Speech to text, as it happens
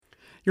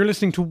You're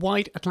listening to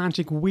White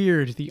Atlantic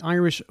Weird, the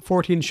Irish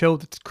Fortean show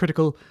that's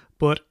critical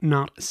but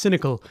not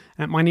cynical.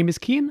 My name is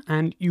Cian,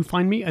 and you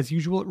find me, as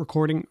usual,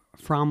 recording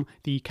from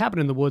the cabin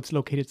in the woods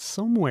located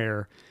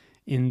somewhere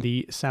in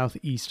the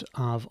southeast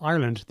of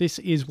Ireland. This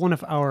is one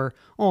of our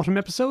autumn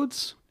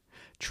episodes.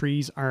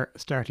 Trees are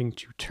starting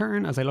to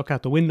turn as I look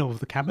out the window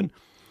of the cabin.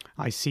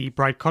 I see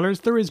bright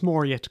colours. There is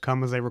more yet to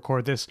come as I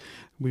record this.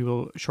 We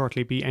will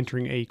shortly be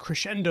entering a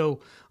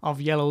crescendo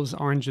of yellows,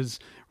 oranges,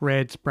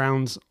 reds,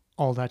 browns,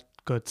 all that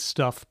good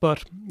stuff.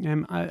 But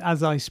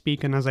as I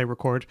speak and as I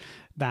record,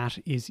 that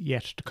is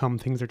yet to come.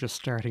 Things are just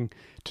starting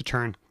to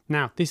turn.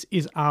 Now, this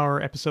is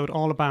our episode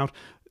all about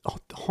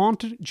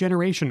Haunted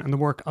Generation and the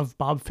work of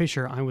Bob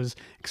Fisher. I was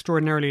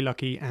extraordinarily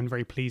lucky and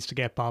very pleased to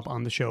get Bob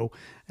on the show.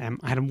 I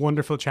had a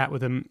wonderful chat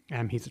with him.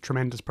 He's a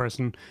tremendous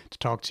person to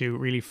talk to,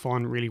 really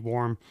fun, really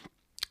warm,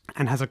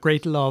 and has a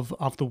great love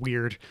of the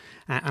weird.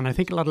 And I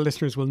think a lot of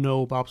listeners will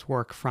know Bob's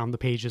work from the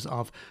pages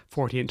of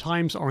Fortean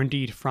Times, or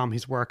indeed from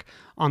his work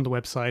on the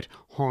website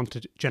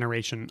Haunted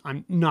Generation.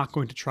 I'm not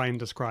going to try and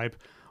describe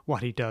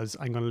what he does.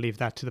 I'm going to leave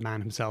that to the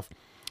man himself.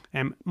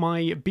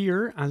 My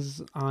beer,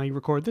 as I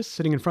record this,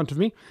 sitting in front of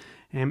me,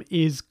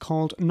 is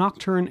called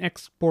Nocturne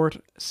Export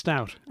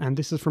Stout, and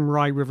this is from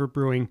Rye River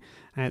Brewing.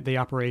 They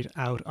operate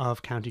out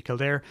of County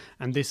Kildare,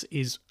 and this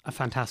is a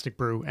fantastic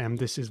brew.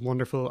 This is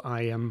wonderful.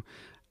 I am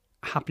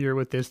happier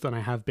with this than I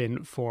have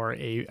been for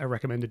a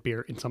recommended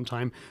beer in some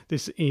time.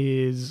 This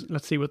is,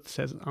 let's see what it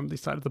says on the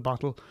side of the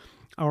bottle.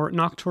 Our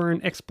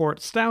Nocturne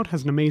Export Stout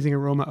has an amazing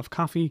aroma of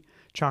coffee,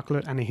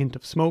 chocolate, and a hint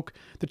of smoke.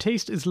 The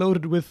taste is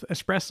loaded with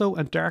espresso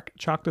and dark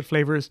chocolate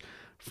flavours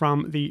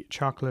from the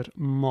chocolate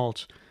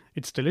malt.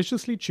 It's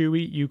deliciously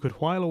chewy. You could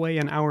while away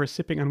an hour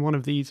sipping on one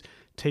of these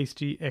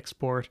tasty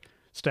export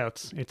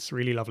stouts. It's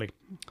really lovely.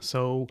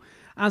 So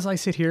as I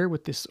sit here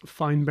with this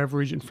fine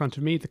beverage in front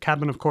of me, the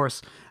cabin, of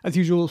course, as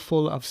usual,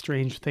 full of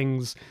strange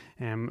things,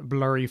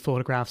 blurry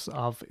photographs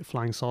of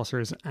flying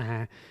saucers,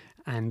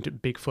 and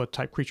Bigfoot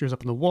type creatures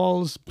up on the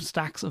walls,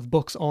 stacks of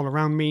books all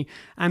around me.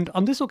 And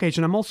on this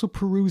occasion, I'm also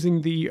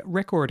perusing the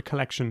record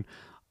collection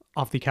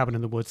of the Cabin in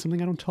the Woods, something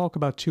I don't talk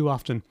about too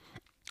often.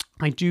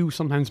 I do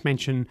sometimes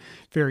mention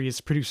various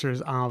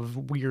producers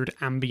of weird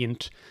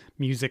ambient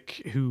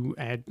music who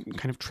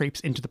kind of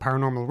traipse into the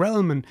paranormal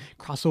realm and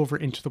cross over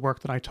into the work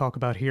that I talk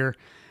about here.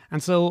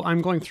 And so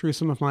I'm going through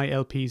some of my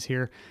LPs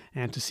here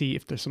to see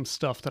if there's some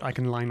stuff that I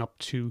can line up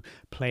to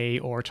play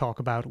or talk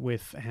about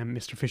with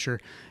Mr. Fisher,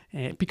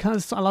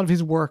 because a lot of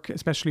his work,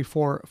 especially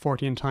for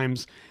Fortean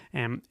Times,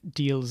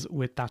 deals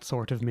with that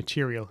sort of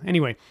material.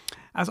 Anyway,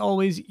 as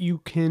always, you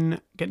can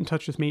get in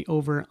touch with me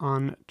over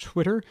on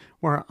Twitter,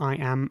 where I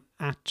am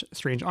at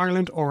Strange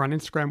Ireland, or on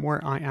Instagram,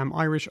 where I am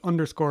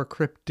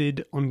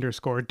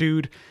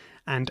Irish_cryptid_dude.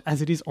 And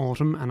as it is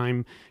autumn and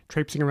I'm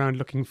traipsing around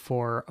looking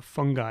for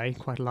fungi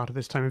quite a lot of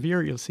this time of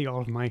year, you'll see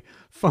all of my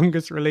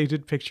fungus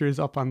related pictures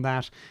up on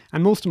that,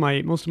 and most of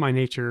my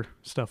nature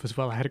stuff as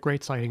well. I had a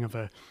great sighting of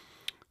a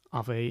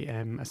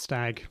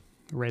stag,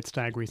 a red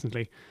stag,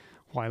 recently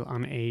while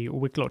on a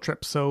Wicklow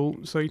trip. So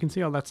you can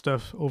see all that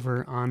stuff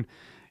over on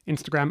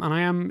Instagram, and I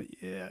am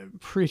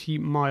pretty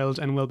mild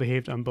and well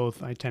behaved on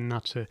both. I tend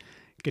not to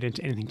get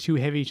into anything too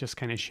heavy, just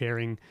kind of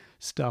sharing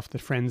stuff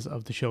that friends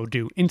of the show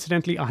do.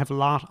 Incidentally, I have a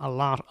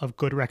lot of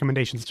good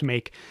recommendations to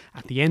make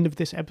at the end of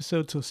this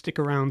episode, so stick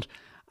around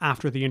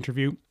after the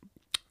interview.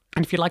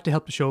 And if you'd like to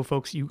help the show,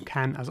 folks, you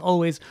can, as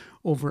always,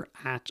 over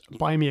at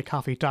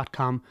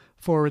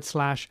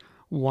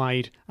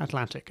buymeacoffee.com/Wide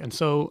Atlantic. And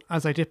so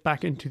as I dip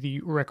back into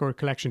the record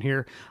collection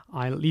here,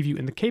 I'll leave you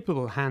in the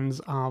capable hands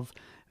of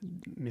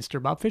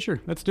Mr. Bob Fisher.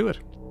 Let's do it.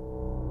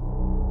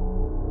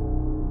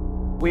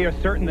 We are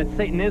certain that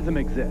Satanism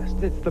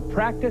exists. It's the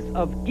practice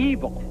of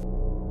evil.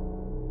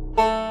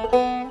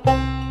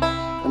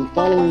 And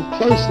following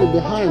closely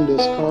behind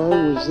this car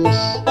was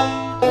this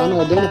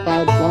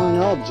unidentified flying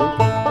object.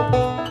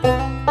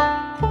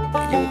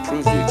 You will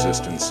prove the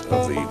existence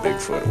of the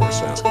Bigfoot or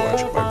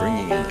Sasquatch by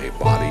bringing in a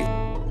body.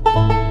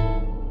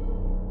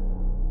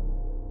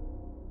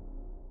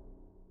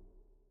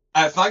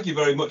 Thank you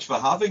very much for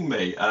having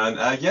me. And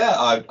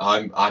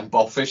I'm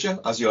Bob Fisher,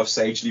 as you have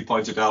sagely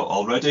pointed out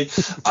already.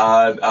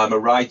 And I'm a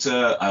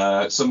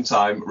writer,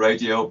 sometime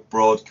radio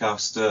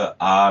broadcaster,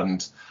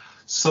 and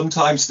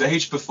sometimes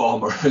stage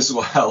performer as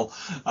well.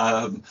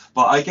 But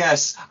I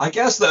guess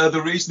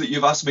the reason that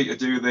you've asked me to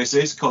do this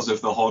is because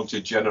of the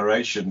Haunted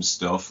Generation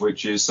stuff,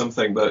 which is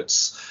something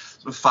that's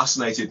sort of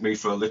fascinated me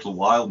for a little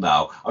while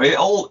now. I mean,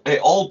 it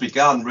all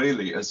began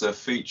really as a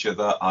feature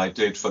that I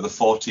did for the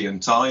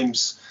Fortean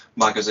Times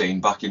magazine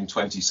back in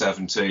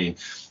 2017,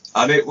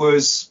 and it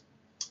was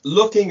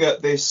looking at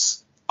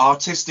this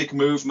artistic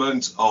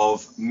movement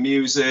of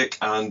music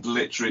and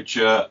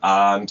literature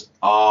and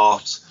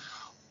art,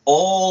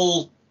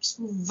 all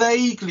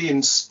vaguely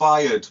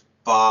inspired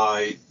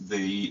by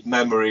the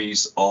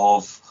memories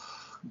of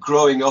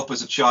growing up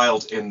as a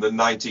child in the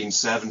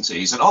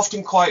 1970s, and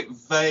often quite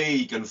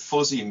vague and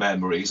fuzzy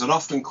memories, and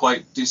often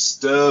quite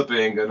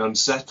disturbing and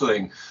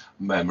unsettling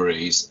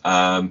memories.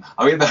 I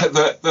mean,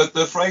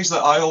 the phrase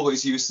that I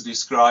always use to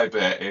describe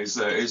it is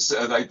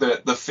like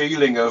the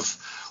feeling of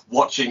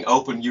watching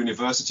Open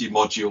University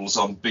modules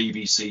on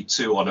BBC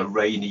Two on a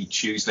rainy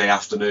Tuesday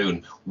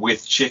afternoon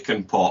with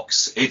chicken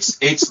pox. It's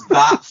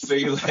that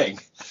feeling.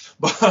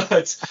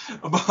 But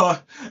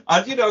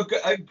and you know,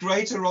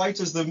 greater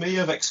writers than me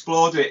have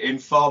explored it in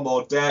far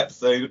more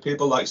depth.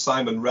 People like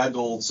Simon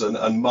Reynolds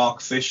and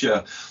Mark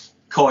Fisher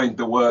coined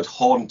the word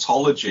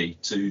hauntology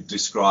to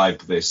describe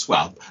this.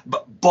 Well,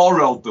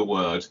 borrowed the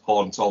word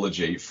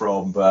hauntology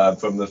from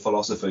the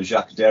philosopher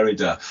Jacques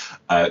Derrida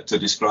to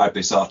describe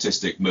this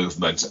artistic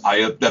movement.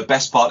 The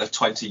best part of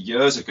 20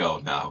 years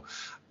ago now.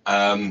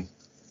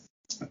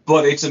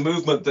 But it's a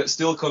movement that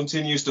still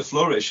continues to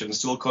flourish and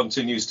still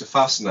continues to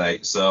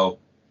fascinate. So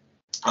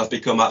I've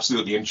become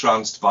absolutely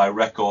entranced by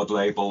record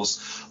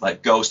labels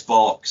like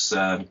Ghostbox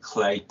and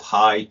Clay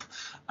Pipe,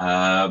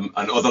 and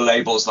other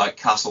labels like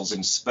Castles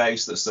in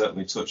Space that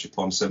certainly touch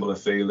upon similar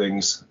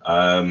feelings.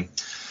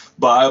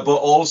 But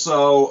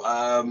also,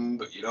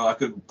 you know, I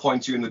could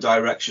point you in the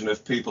direction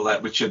of people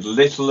like Richard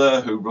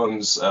Littler, who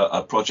runs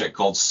a project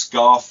called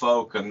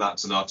Scarfolk, and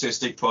that's an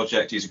artistic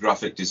project. He's a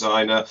graphic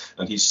designer,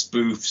 and he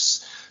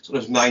spoofs sort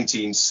of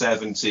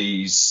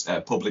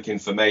 1970s public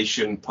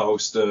information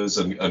posters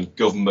and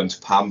government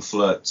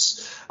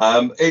pamphlets.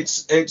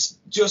 It's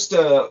just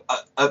a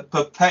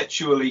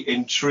perpetually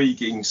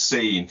intriguing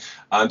scene,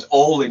 and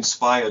all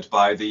inspired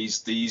by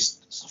these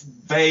sort of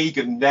vague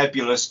and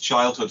nebulous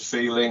childhood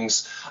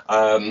feelings.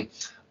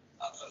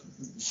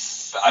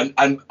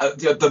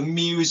 The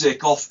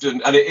music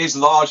often, and it is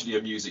largely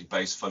a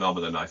music-based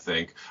phenomenon, I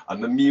think,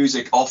 and the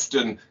music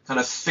often kind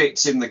of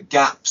fits in the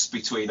gaps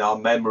between our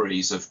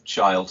memories of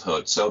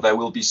childhood. So there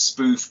will be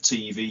spoof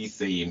TV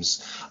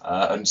themes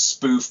and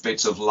spoof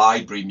bits of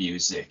library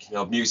music, you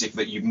know, music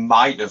that you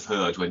might have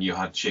heard when you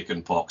had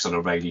chicken pox on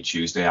a rainy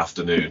Tuesday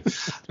afternoon.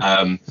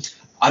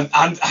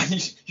 And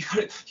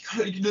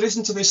you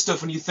listen to this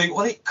stuff and you think,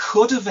 well, it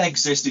could have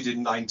existed in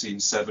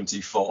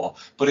 1974,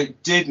 but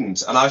it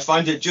didn't. And I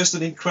find it just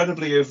an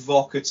incredibly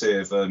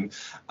evocative and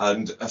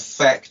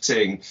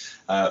affecting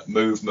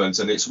movement.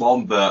 And it's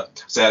one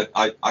that said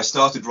I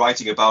started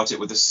writing about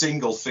it with a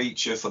single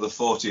feature for the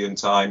Fortean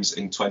Times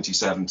in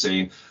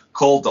 2017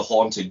 called The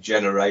Haunted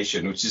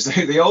Generation, which is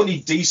the only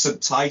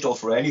decent title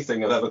for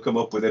anything I've ever come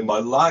up with in my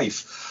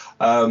life.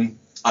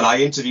 And I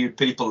interviewed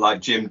people like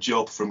Jim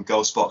Jubb from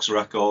Ghostbox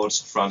Records,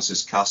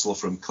 Francis Castle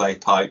from Clay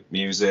Pipe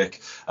Music,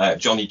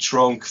 Johnny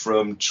Trunk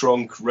from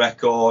Trunk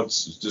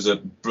Records, does a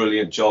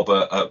brilliant job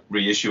at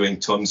reissuing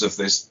tons of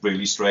this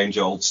really strange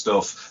old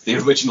stuff, the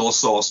original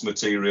source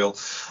material.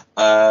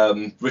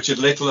 Richard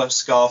Littler,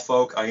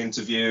 Scarfolk, I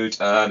interviewed,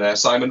 and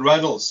Simon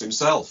Reynolds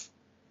himself,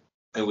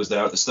 who was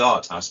there at the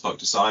start. I spoke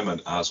to Simon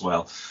as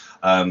well.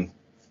 And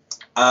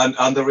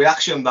the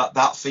reaction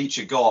that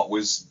feature got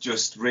was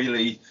just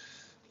really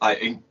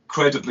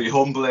incredibly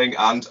humbling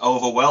and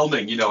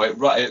overwhelming. You know,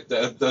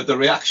 the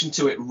reaction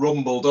to it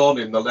rumbled on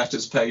in the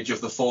letters page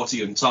of the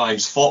Fortean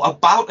Times for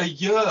about a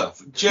year,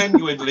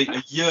 genuinely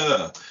a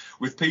year,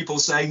 with people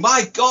saying,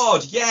 "My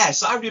God,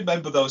 yes, I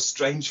remember those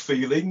strange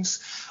feelings."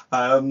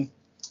 And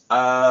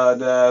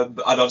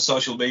on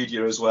social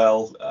media as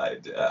well,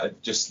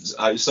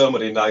 so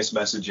many nice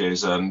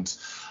messages. And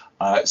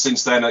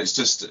since then, it's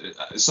just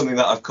something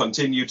that I've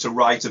continued to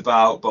write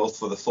about, both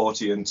for the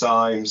Fortean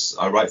Times.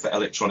 I write for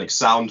Electronic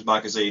Sound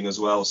magazine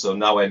as well, so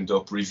now end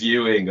up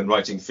reviewing and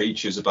writing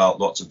features about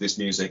lots of this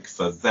music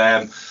for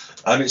them.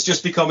 And it's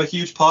just become a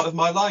huge part of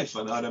my life,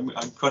 and I'm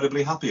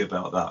incredibly happy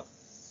about that.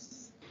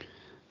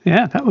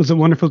 Yeah, that was a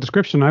wonderful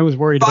description. I was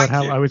worried about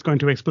how I was going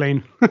to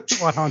explain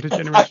what Haunted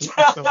Generation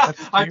is. So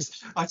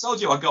I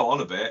told you I'd go on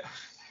a bit.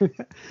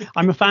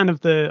 I'm a fan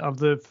of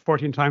the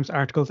Fortean Times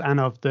articles and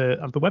of the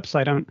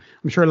website.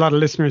 I'm sure a lot of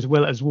listeners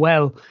will as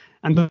well.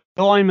 And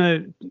though I'm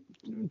a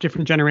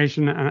different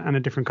generation and a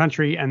different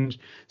country, and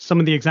some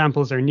of the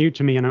examples are new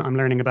to me, and I'm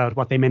learning about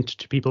what they meant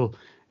to people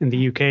in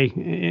the UK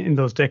in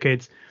those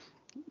decades,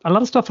 a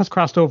lot of stuff has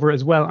crossed over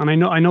as well. And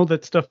I know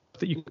that stuff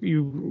that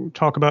you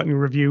talk about in your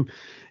review,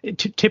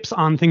 tips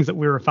on things that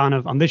we're a fan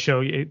of on this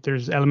show.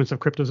 There's elements of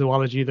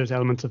cryptozoology, there's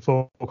elements of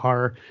folk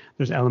horror,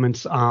 there's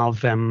elements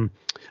of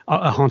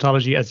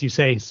hauntology, as you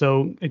say.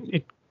 So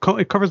it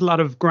covers a lot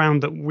of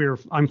ground that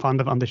I'm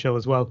fond of on the show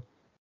as well.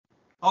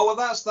 Oh, well,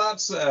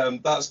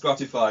 that's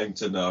gratifying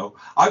to know.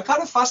 I'm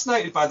kind of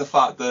fascinated by the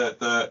fact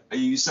that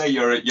you say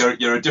you're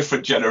a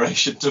different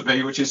generation to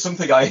me, which is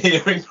something I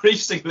hear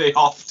increasingly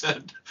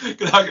often.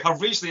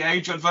 I've reached the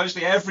age when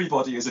virtually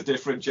everybody is a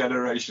different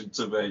generation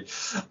to me.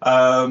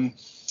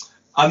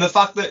 And the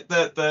fact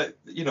that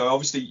you know,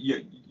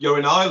 obviously you're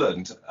in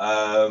Ireland,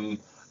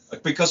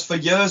 because for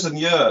years and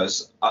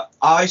years,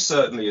 I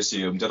certainly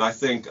assumed, and I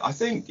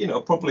think you know,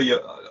 probably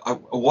I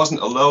wasn't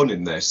alone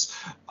in this.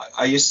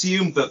 I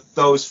assumed that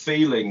those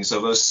feelings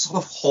of a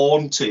sort of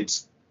haunted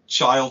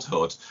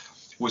childhood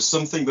was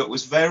something that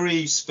was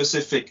very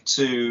specific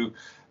to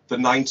the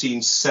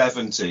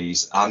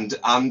 1970s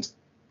and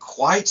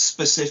quite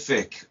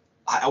specific.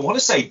 I want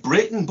to say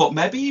Britain, but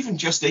maybe even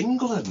just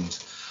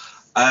England.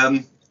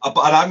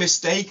 But I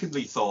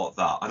mistakenly thought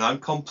that, and I'm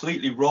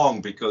completely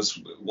wrong, because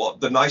what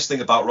the nice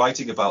thing about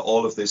writing about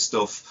all of this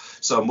stuff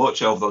so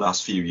much over the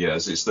last few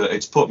years is that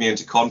it's put me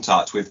into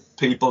contact with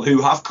people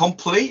who have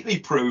completely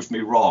proved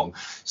me wrong.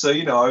 So,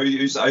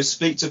 I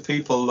speak to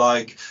people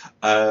like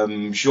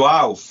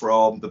João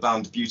from the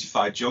band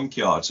Beautified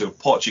Junkyard, who are a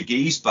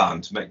Portuguese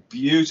band, make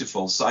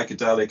beautiful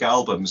psychedelic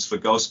albums for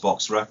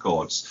Ghostbox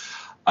Records.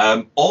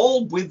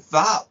 All with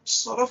that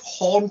sort of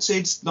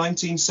haunted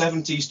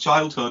 1970s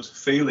childhood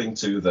feeling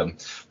to them,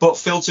 but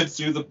filtered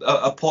through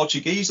a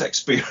Portuguese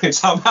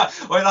experience. I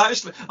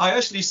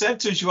actually said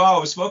to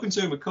João, I've spoken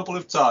to him a couple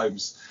of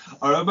times.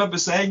 I remember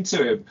saying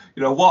to him,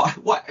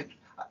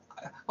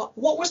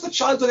 what was the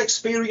childhood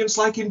experience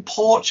like in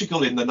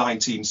Portugal in the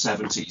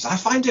 1970s? I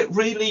find it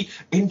really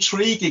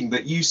intriguing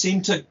that you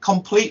seem to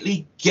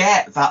completely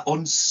get that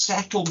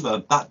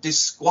unsettlement, that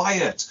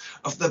disquiet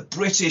of the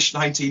British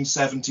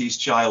 1970s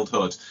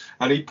childhood.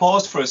 And he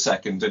paused for a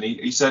second and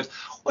he said,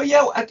 well,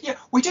 yeah,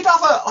 we did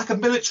have a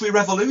military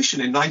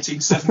revolution in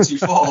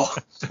 1974,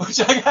 which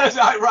I guess,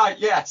 right,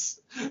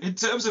 yes. In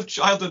terms of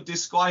childhood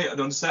disquiet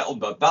and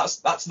unsettlement,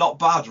 that's not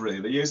bad,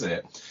 really, is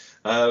it?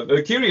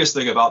 The curious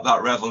thing about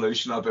that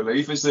revolution, I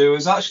believe, is that it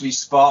was actually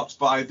sparked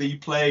by the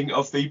playing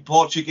of the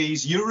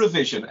Portuguese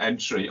Eurovision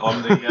entry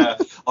on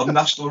the on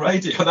national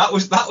radio. That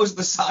was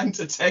the sign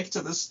to take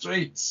to the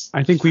streets.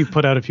 I think we've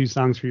put out a few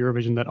songs for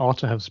Eurovision that ought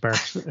to have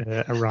sparked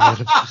a riot.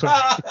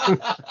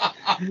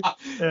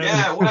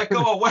 Yeah, well, go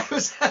on.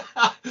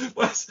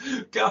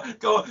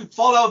 Go on,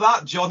 follow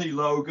that, Johnny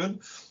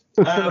Logan.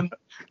 I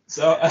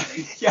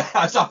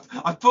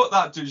put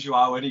that to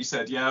João and he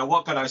said, yeah,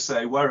 what can I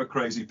say? We're a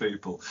crazy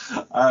people.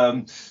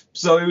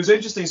 So it was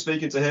interesting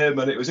speaking to him,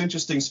 and it was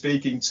interesting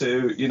speaking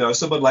to,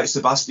 someone like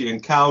Sebastian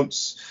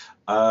Counts,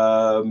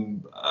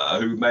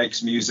 who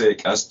makes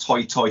music as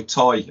Toy Toy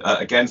Toy,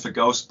 again for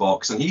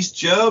Ghostbox. And he's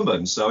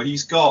German, so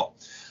he's got,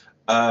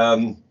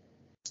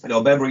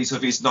 memories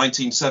of his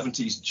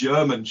 1970s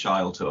German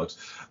childhood.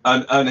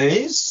 And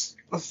his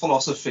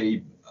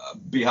philosophy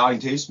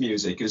behind his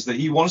music is that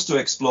he wants to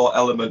explore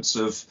elements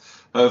of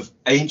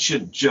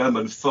ancient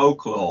German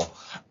folklore,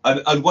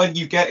 and when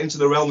you get into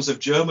the realms of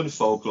German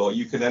folklore,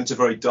 you can enter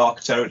very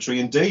dark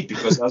territory indeed,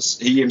 because as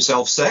he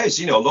himself says,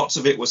 lots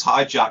of it was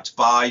hijacked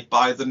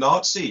by the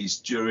Nazis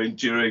during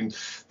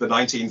the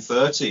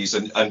 1930s,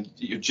 and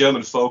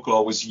German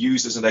folklore was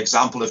used as an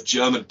example of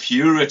German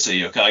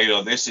purity.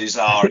 Okay, this is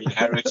our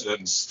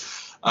inheritance.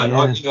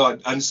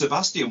 And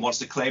Sebastian wants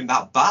to claim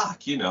that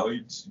back.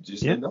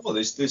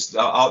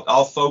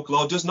 Our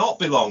folklore does not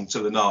belong to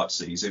the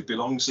Nazis. It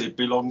belongs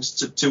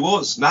to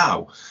us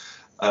now.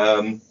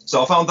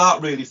 So I found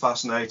that really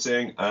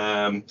fascinating.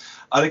 And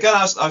again,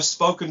 I've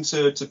spoken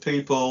to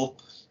people,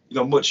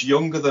 much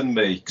younger than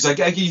me, because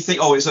you think,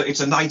 it's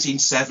a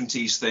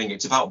 1970s thing.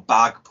 It's about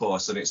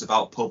Bagpuss and it's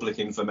about public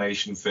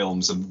information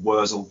films and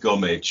Wurzel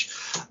Gummidge.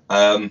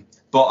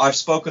 But I've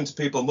spoken to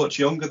people much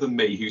younger than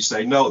me who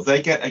say, no,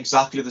 they get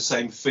exactly the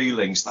same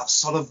feelings, that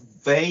sort of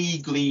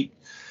vaguely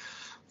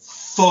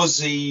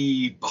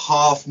fuzzy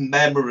half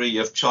memory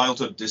of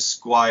childhood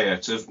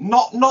disquiet, of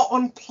not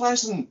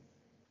unpleasant,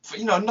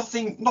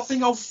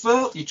 nothing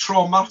overtly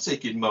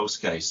traumatic in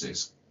most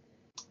cases,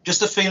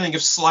 just a feeling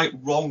of slight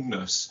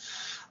wrongness.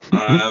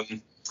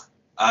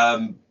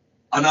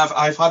 And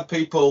I've had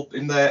people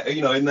in their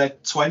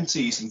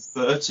 20s and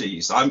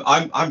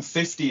 30s. I'm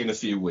 50 in a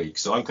few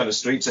weeks, so I'm kind of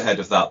streets ahead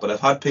of that. But I've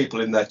had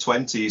people in their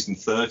 20s and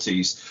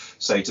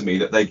 30s say to me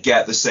that they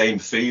get the same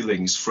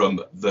feelings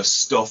from the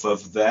stuff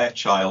of their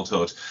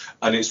childhood,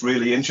 and it's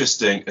really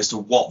interesting as to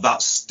what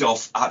that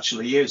stuff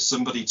actually is.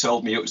 Somebody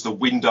told me it was the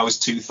Windows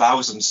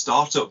 2000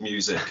 startup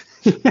music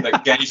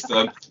that gave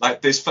them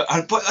like this. But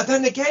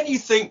then again, you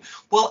think,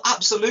 well,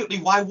 absolutely,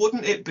 why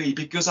wouldn't it be?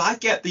 Because I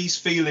get these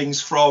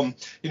feelings from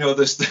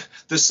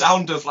the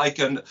sound of like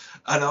an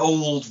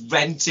old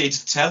rented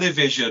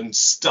television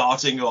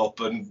starting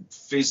up and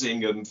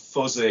fizzing and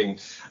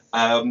fuzzing.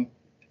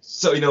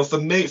 So for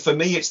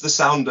me it's the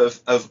sound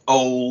of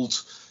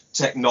old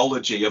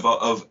technology, of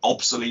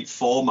obsolete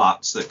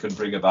formats that can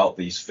bring about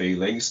these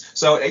feelings.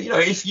 So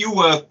if you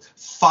were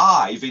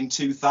 5 in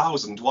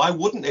 2000, why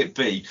wouldn't it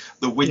be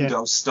the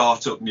Windows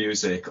startup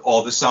music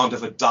or the sound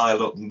of a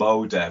dial-up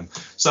modem?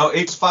 So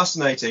it's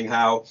fascinating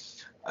how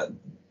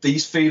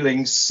these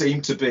feelings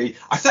seem to be,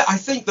 I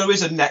think there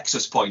is a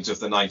nexus point of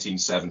the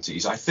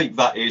 1970s. I think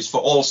that is, for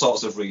all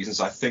sorts of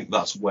reasons, I think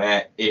that's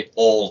where it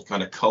all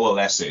kind of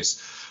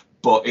coalesces.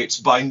 But it's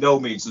by no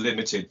means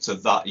limited to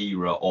that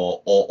era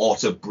or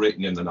to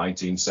Britain in the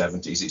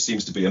 1970s. It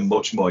seems to be a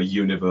much more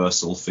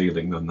universal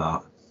feeling than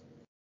that.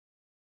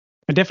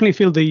 I definitely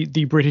feel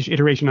the British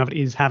iteration of it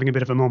is having a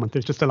bit of a moment.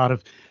 There's just a lot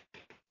of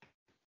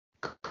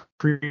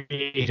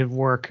creative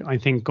work, I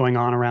think, going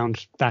on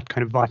around that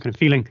kind of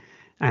feeling.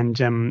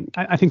 And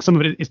I think some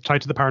of it is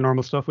tied to the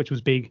paranormal stuff, which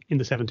was big in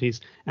the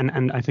 70s.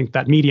 And I think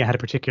that media had a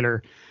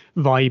particular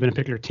vibe and a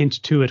particular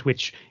tint to it,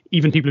 which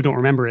even people who don't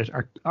remember it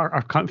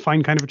are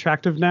find kind of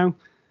attractive now.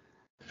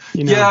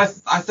 You know? Yeah,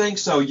 I think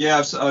so.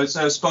 Yeah,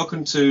 I've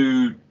spoken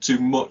to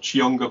much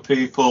younger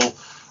people,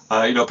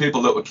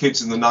 people that were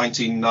kids in the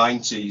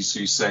 1990s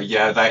who say,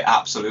 yeah, they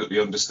absolutely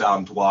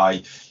understand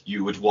why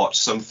you would watch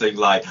something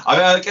like.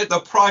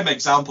 The prime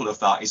example of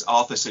that is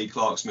Arthur C.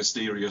 Clarke's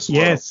Mysterious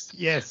World.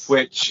 Yes.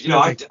 Which,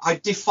 I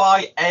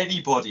defy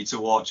anybody to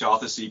watch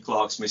Arthur C.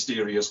 Clarke's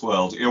Mysterious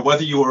World,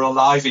 whether you were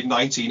alive in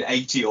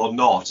 1980 or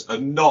not,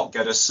 and not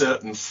get a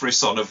certain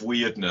frisson of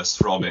weirdness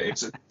from it.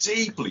 It's a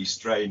deeply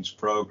strange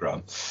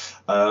program.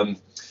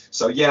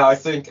 So yeah, I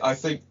think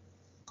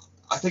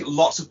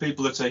lots of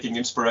people are taking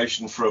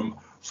inspiration from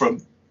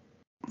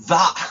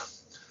that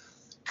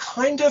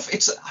kind of.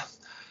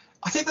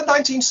 I think the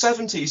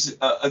 1970s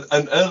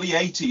and early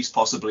 80s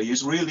possibly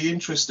is really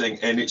interesting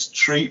in its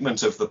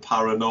treatment of the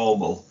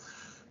paranormal,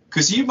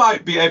 because you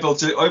might be able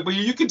to.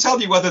 You can tell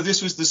me whether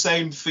this was the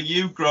same for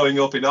you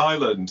growing up in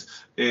Ireland.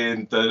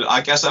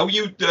 Were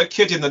you a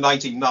kid in the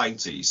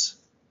 1990s?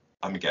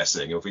 I'm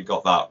guessing, if we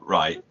got that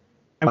right.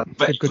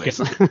 Good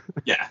guess.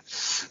 Yeah.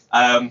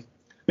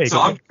 So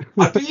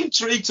I'd be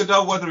intrigued to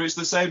know whether it's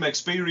the same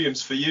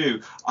experience for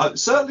you.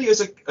 Certainly,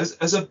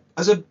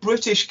 as a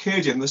British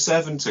kid in the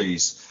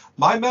 70s,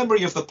 my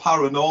memory of the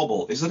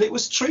paranormal is that it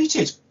was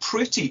treated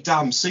pretty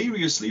damn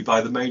seriously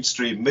by the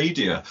mainstream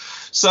media.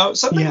 So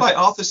something like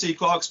Arthur C.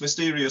 Clarke's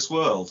Mysterious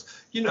World,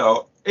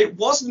 it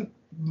wasn't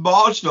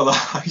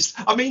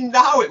marginalized. I mean,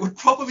 now it would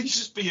probably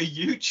just be a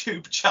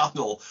YouTube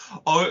channel,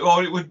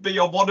 or it would be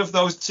on one of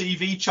those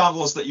TV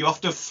channels that you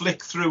have to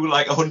flick through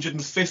like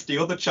 150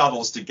 other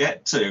channels to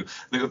get to.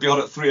 That would be on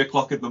at 3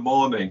 o'clock in the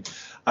morning.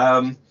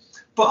 But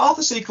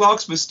Arthur C.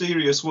 Clarke's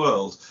Mysterious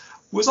World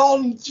was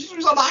on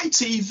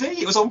ITV.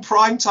 It was on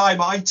primetime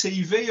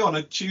ITV on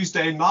a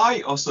Tuesday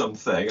night or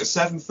something at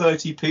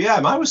 7:30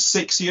 p.m. I was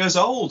 6 years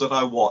old and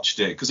I watched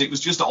it because it was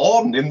just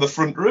on in the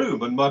front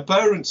room and my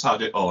parents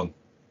had it on.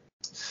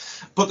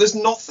 But there's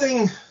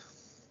nothing,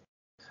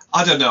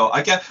 I don't know,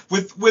 I get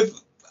with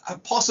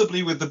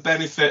possibly with the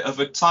benefit of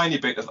a tiny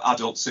bit of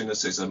adult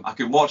cynicism, I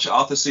can watch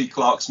Arthur C.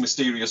 Clarke's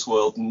Mysterious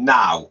World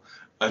now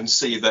and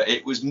see that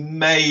it was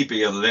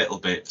maybe a little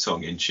bit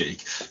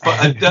tongue-in-cheek.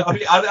 But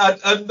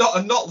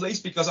not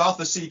least because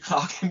Arthur C.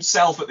 Clarke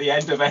himself at the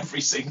end of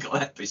every single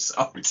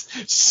episode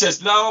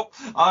says, no,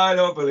 I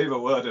don't believe a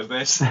word of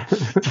this,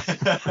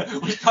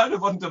 which kind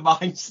of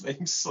undermines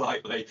things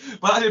slightly.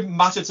 But that didn't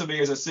matter to me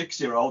as a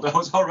 6-year-old. I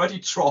was already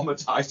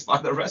traumatized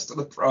by the rest of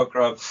the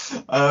program.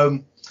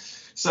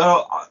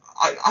 So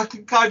I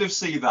can kind of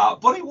see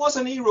that. But it was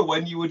an era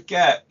when you would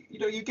get,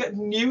 you get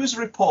news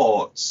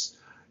reports.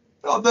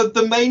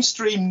 The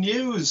mainstream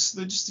news,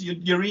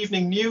 your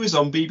evening news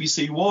on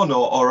BBC One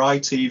or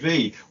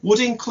ITV would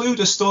include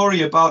a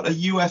story about a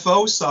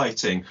UFO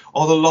sighting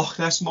or the Loch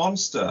Ness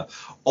Monster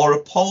or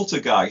a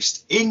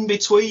poltergeist in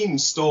between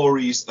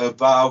stories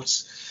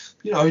about,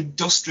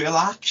 industrial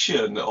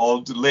action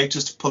or the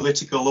latest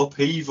political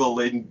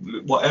upheaval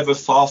in whatever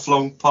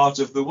far-flung part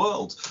of the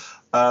world.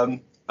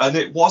 And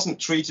it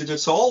wasn't treated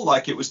at all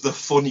like it was the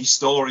funny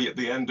story at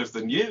the end of the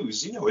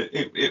news.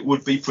 It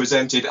would be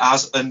presented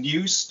as a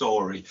news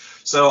story.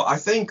 So I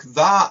think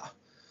that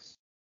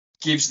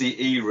gives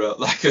the era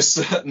like a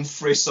certain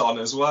frisson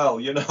as well.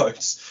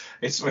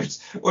 It's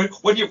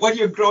when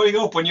you're growing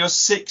up, when you're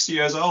 6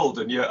 years old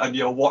and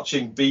you're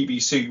watching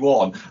BBC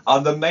One,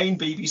 and the main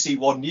BBC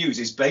One news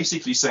is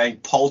basically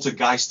saying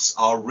poltergeists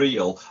are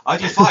real. I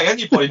defy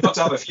anybody not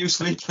to have a few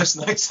sleepless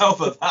nights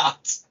over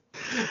that.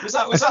 Was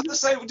that the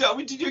same? I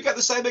mean, did you get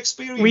the same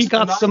experience? We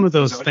got some of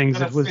those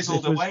things. It was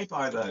fizzled away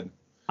by then.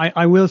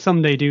 I will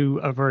someday do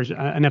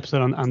an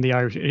episode on the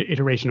Irish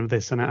iteration of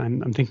this, and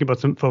I'm thinking about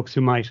some folks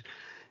who might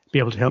be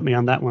able to help me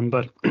on that one.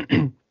 But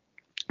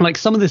like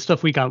some of this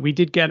stuff we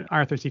did get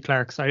Arthur C.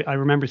 Clarke's. I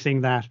remember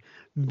seeing that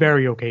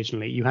very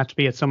occasionally. You had to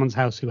be at someone's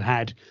house who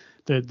had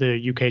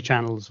the UK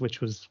channels, which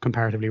was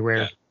comparatively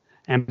rare.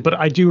 Yeah. But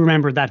I do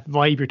remember that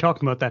vibe you're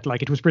talking about, that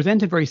like it was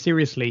presented very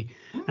seriously,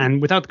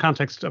 and without the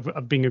context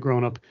of being a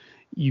grown-up,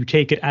 you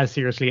take it as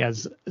seriously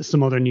as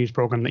some other news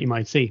program that you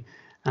might see.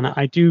 And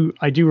I do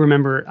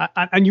remember,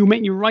 and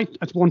you're right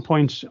at one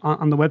point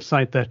on the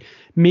website that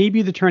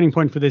maybe the turning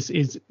point for this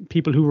is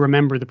people who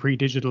remember the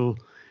pre-digital,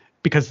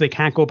 because they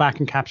can't go back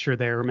and capture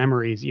their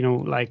memories,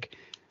 like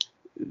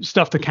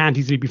stuff that can't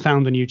easily be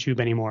found on YouTube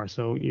anymore.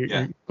 So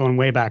you're going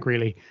way back,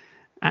 really.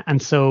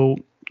 And so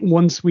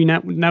once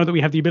now that we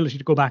have the ability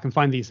to go back and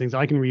find these things,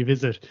 I can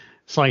revisit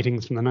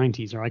sightings from the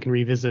 90s, or I can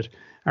revisit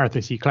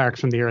Arthur C.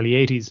 Clarke's from the early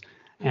 80s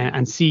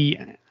and see,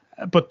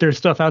 but there's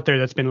stuff out there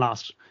that's been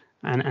lost.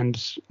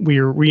 And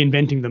we're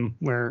reinventing them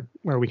where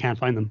we can't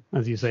find them,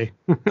 as you say.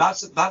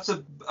 That's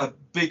a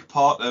big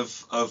part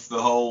of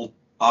the whole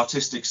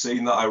artistic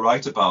scene that I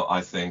write about,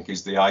 I think,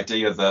 is the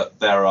idea that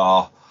there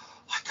are,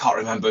 I can't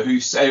remember who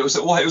said it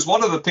was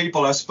one of the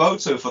people I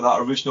spoke to for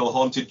that original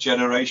Haunted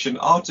Generation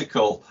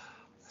article.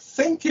 I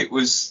think it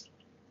was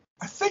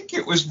I think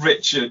it was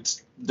Richard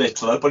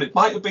Littler, but it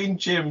might have been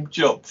Jim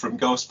Jupp from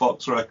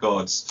Ghostbox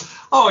Records.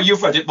 Oh,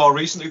 you've read it more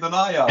recently than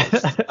I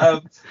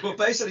have. But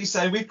basically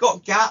saying we've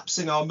got gaps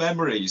in our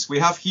memories. We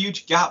have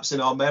huge gaps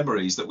in our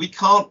memories that we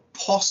can't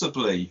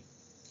possibly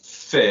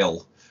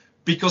fill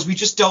because we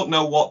just don't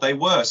know what they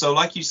were. So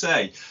like you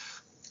say,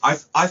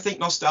 I think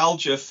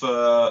nostalgia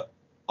for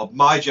of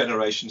my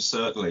generation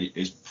certainly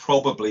is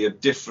probably a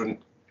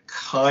different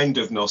kind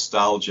of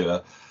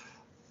nostalgia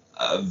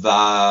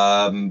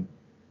than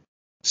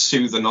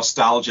to the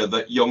nostalgia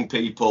that young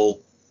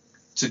people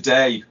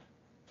today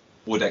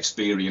would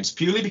experience,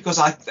 purely because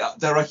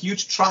there are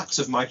huge tracts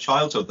of my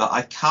childhood that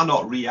I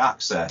cannot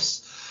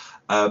re-access.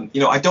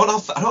 I don't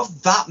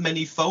have that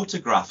many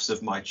photographs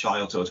of my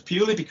childhood,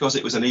 purely because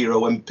it was an era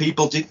when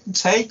people didn't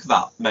take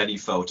that many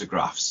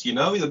photographs.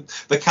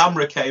 The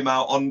camera came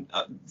out on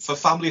for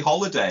family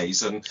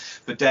holidays and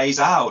for days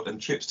out and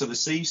trips to the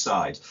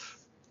seaside.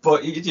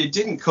 But it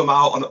didn't come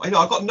out on,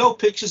 I've got no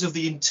pictures of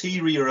the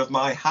interior of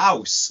my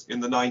house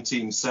in the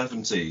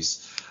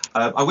 1970s.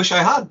 I wish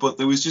I had, but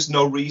there was just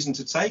no reason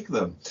to take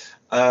them.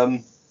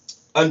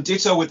 And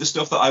ditto with the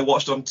stuff that I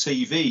watched on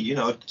TV,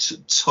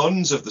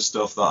 tons of the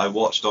stuff that I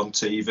watched on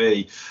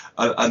TV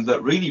and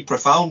that really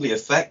profoundly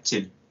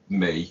affected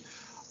me.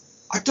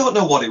 I don't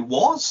know what it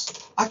was.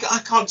 I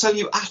can't tell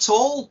you at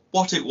all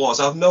what it was.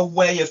 I have no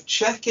way of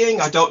checking.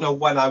 I don't know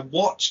when I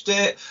watched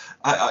it.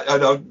 I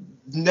know.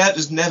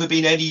 There's never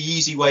been any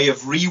easy way of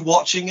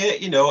rewatching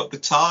it, at the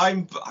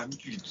time.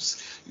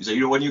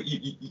 When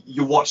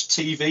you watch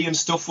TV and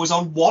stuff was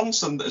on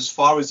once, and as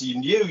far as you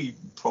knew, you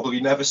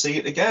probably never see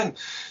it again.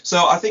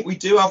 So I think we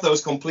do have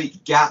those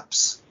complete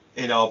gaps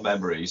in our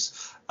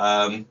memories.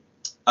 And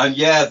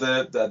yeah,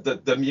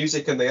 the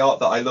music and the art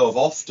that I love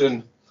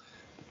often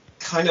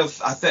kind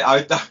of, I think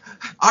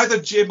either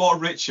Jim or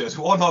Richard,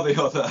 one or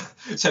the other,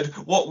 said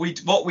what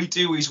we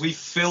do is we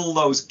fill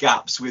those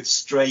gaps with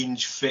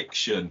strange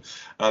fiction,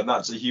 and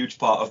that's a huge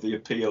part of the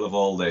appeal of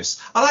all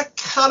this. And I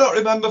cannot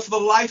remember for the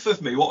life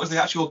of me what was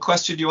the actual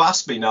question you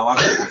asked me. Now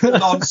I've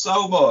been on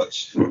so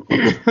much.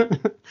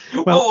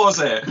 What was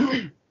it?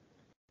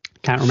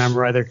 Can't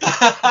remember either.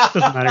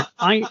 Doesn't matter.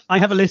 I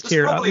have a list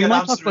here. We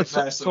might talk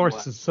about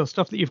sources, so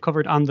stuff that you've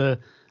covered on the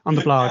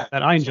blog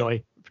that I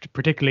enjoy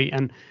particularly,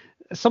 and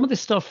some of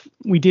this stuff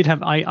we did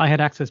have, I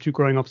had access to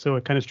growing up, so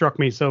it kind of struck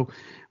me. So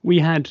we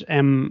had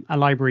a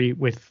library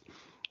with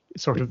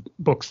sort of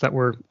books that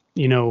were,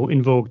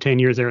 in vogue 10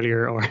 years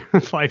earlier or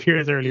 5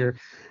 years earlier.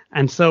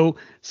 And so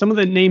some of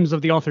the names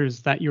of the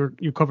authors that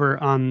you cover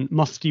on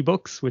Musty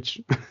Books, which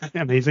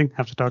amazing,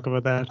 have to talk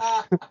about that.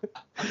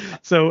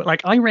 So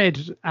like I read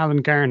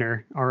Alan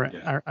Garner,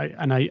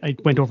 I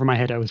went over my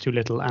head. I was too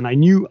little, and I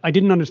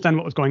didn't understand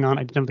what was going on.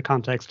 I didn't have the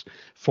context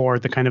for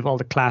the kind of all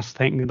the class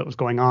thing that was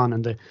going on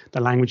and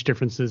the language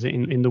differences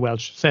in the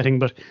Welsh setting.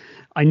 But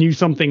I knew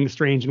something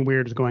strange and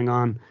weird was going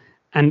on.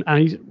 And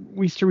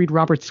we used to read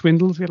Robert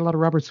Swindles. We had a lot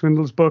of Robert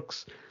Swindles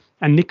books.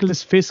 And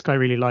Nicholas Fisk I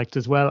really liked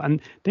as well.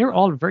 And they're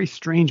all very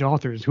strange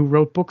authors who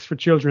wrote books for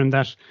children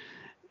that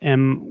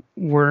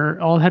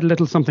all had a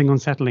little something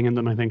unsettling in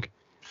them, I think.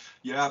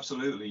 Yeah,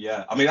 absolutely.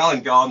 Yeah. I mean,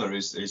 Alan Garner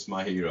is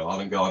my hero.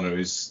 Alan Garner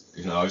is,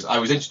 I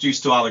was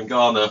introduced to Alan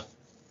Garner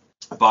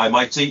by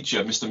my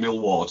teacher, Mr.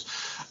 Millward,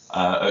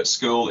 at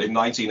school in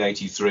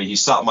 1983. He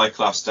sat my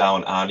class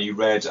down and he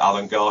read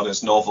Alan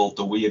Garner's novel,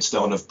 The Weird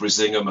Stone of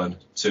Brisingamen,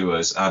 to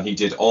us. And he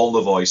did all the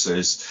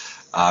voices.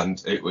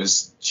 And it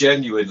was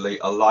genuinely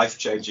a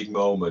life-changing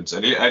moment.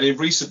 And in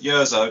recent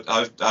years,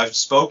 I've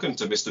spoken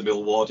to Mr.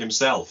 Millward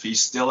himself. He's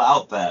still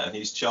out there and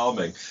he's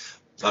charming.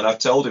 And I've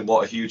told him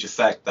what a huge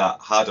effect that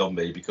had on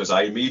me, because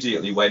I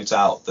immediately went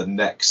out the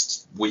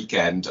next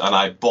weekend and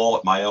I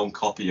bought my own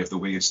copy of The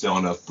Weird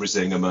Stone of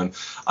Brisingamen,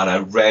 and I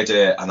read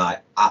it and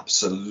I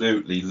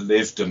absolutely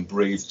lived and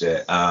breathed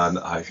it. And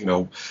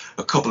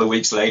a couple of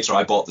weeks later,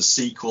 I bought the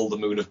sequel, The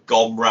Moon of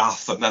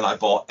Gomrath, and then I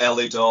bought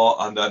Elidor,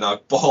 and then I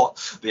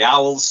bought The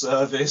Owl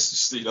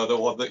Service, the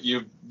one that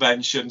you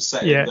mentioned.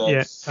 Yeah,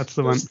 that's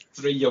the one.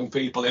 3 young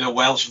people in a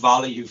Welsh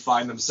valley who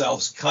find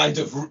themselves kind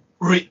of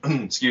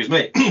excuse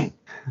me.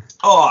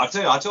 Oh,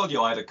 I told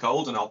you I had a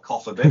cold and I'll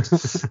cough a bit.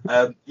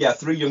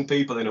 3 young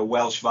people in a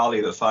Welsh valley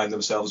that find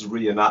themselves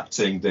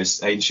reenacting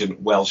this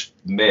ancient Welsh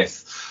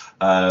myth.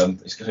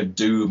 It's kind of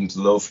doomed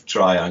love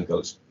triangle.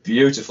 It's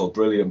beautiful,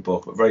 brilliant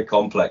book, but very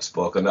complex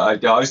book. And I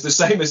was the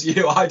same as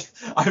you. I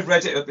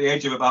read it at the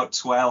age of about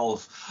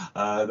 12.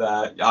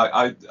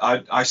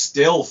 I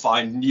still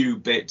find new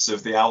bits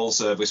of The Owl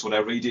Service when I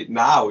read it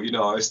now.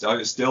 I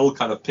still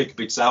kind of pick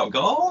bits out and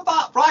go, oh,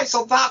 that right,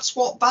 so that's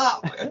what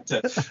that.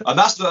 And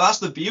that's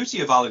the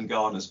beauty of Alan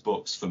Garner's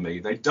books for me.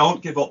 They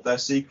don't give up their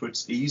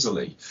secrets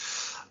easily.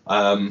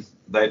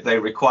 They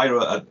require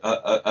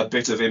a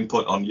bit of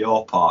input on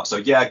your part. So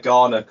yeah,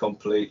 Garner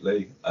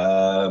completely.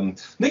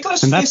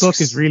 Nicholas and that Fisk's...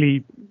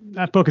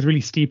 book is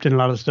really steeped in a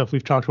lot of stuff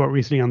we've talked about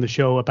recently on the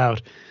show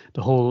about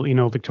the whole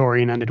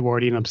Victorian and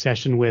Edwardian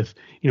obsession with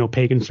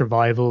pagan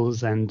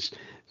survivals and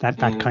that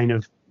kind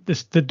of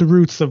the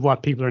roots of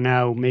what people are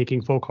now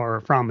making folk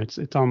horror from.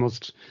 It's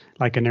almost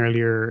like an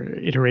earlier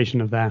iteration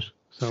of that.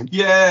 So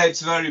Yeah,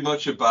 it's very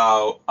much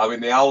about, I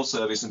mean, the Owl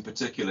Service in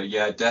particular,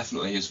 yeah,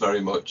 definitely is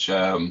very much,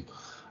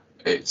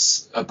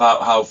 it's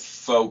about how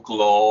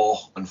folklore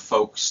and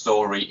folk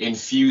story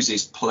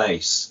infuses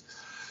place.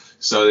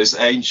 So this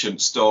ancient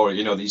story,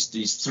 you know,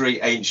 these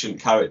three ancient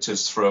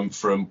characters from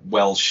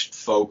Welsh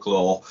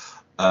folklore,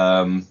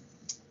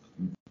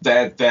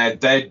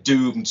 their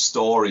doomed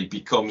story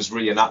becomes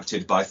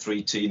reenacted by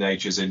three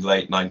teenagers in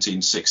late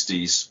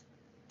 1960s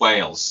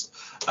Wales.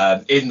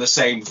 In the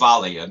same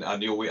valley, and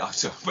am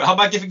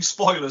I giving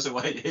spoilers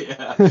away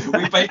here?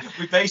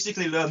 we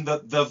basically learn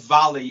that the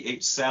valley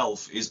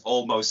itself is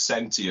almost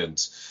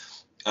sentient,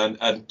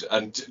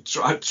 and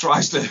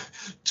tries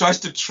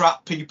to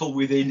trap people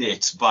within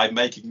it by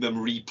making them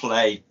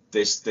replay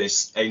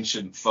this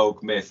ancient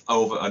folk myth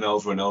over and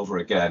over and over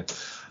again.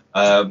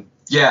 And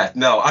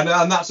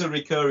that's a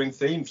recurring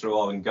theme through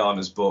Alan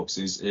Garner's books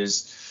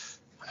is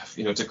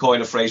you know, to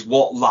coin a phrase,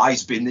 what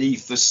lies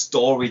beneath the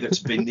story that's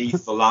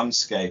beneath the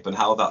landscape, and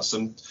how that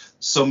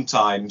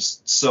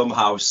sometimes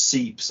somehow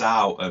seeps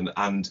out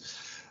and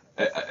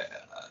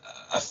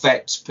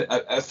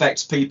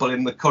affects people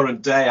in the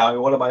current day. I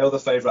mean, one of my other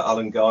favourite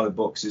Alan Garner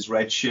books is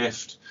Red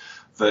Shift,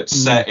 that's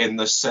set in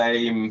the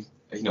same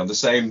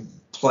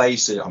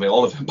place. I mean,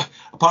 all of them,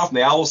 apart from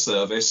the Owl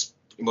Service,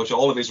 pretty much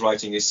all of his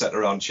writing is set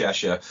around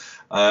Cheshire.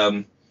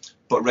 But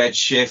Red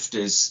Shift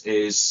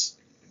is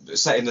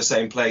set in the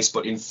same place,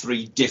 but in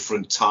three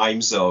different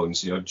time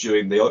zones. You know,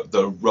 during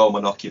the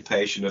Roman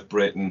occupation of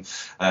Britain,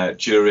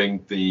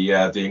 during the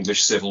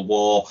English Civil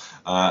War,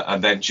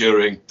 and then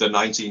during the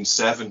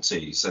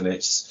 1970s. And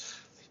it's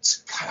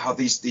how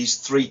these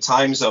three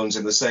time zones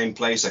in the same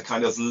place are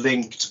kind of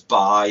linked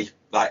by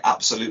like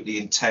absolutely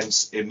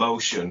intense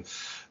emotion.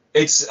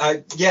 It's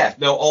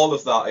all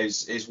of that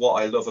is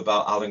what I love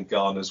about Alan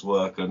Garner's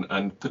work,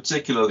 and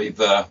particularly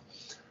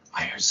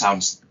it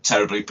sounds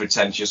terribly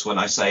pretentious when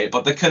I say it,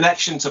 but the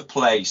connection to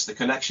place, the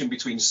connection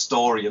between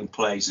story and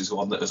place, is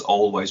one that has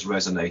always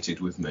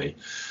resonated with me.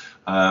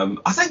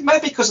 I think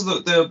maybe because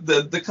of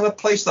the kind of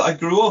place that I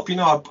grew up. You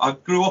know, I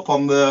grew up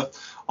on the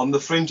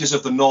fringes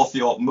of the North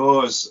York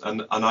Moors,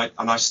 and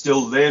I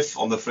still live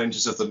on the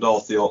fringes of the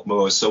North York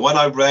Moors. So when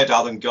I read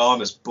Alan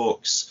Garner's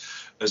books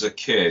as a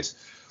kid,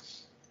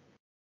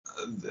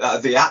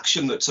 the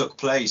action that took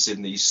place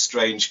in these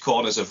strange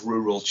corners of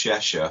rural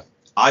Cheshire,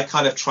 I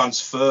kind of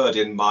transferred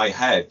in my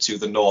head to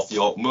the North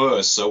York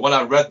Moors. So when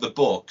I read the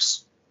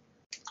books,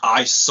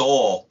 I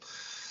saw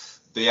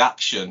the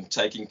action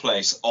taking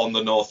place on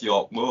the North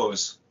York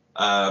Moors.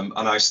 And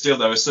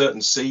there are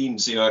certain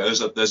scenes, you know,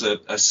 there's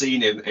a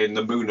scene in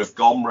The Moon of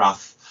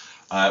Gomrath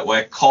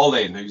where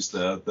Colin, who's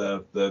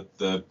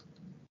the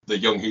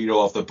young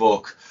hero of the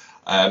book,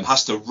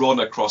 has to run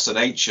across an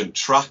ancient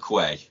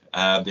trackway,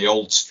 the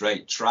old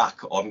straight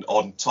track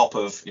on top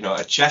of, you know,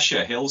 a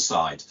Cheshire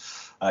hillside,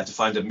 to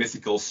find a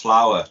mythical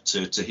flower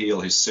to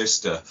heal his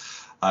sister.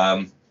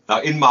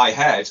 Now, in my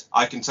head,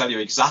 I can tell you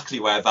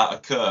exactly where that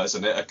occurs,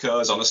 and it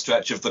occurs on a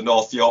stretch of the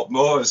North York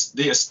Moors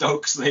near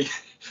Stokesley.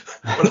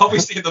 But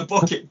obviously in the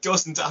book it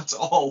doesn't at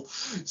all.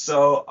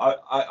 So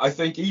I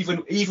think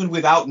even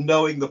without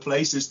knowing the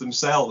places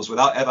themselves,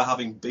 without ever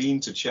having been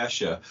to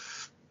Cheshire,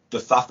 the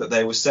fact that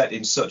they were set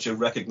in such a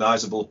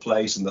recognisable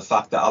place, and the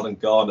fact that Alan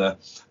Garner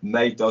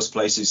made those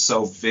places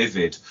so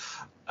vivid,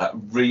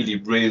 really,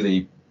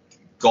 really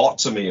got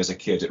to me as a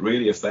kid. It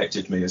really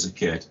affected me as a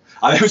kid.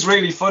 And it was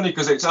really funny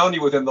because it's only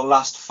within the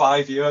last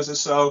 5 years or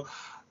so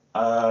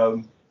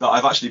that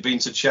I've actually been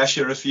to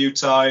Cheshire a few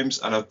times,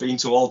 and I've been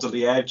to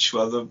Alderley Edge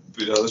where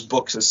those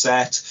books are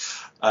set,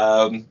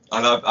 and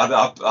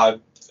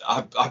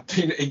I've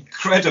been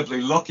incredibly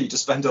lucky to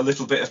spend a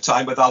little bit of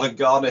time with Alan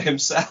Garner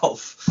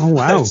himself. Oh,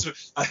 wow.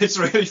 It's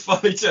really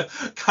funny to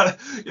kind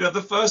of, you know,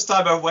 the first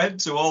time I went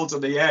to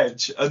Alderley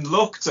Edge and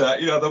looked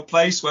at, you know, the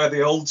place where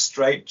the old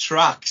straight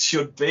track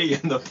should be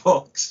in the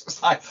books,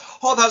 it's like,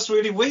 oh, that's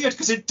really weird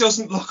because it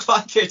doesn't look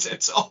like it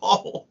at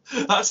all.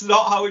 That's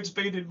not how it's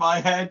been in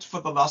my head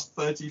for the last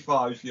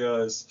 35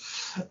 years.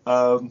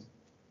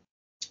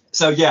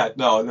 So, yeah,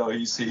 no,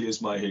 he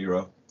is my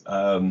hero.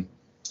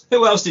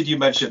 Who else did you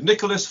mention?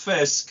 Nicholas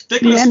Fisk.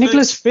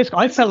 Nicholas Fisk.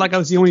 I felt like I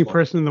was the only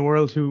person in the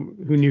world who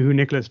knew who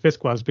Nicholas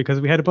Fisk was, because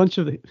we had a bunch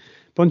of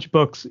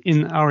books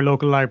in our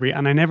local library,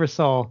 and I never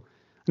saw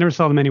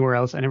them anywhere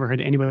else. I never heard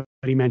anybody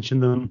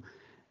mention them,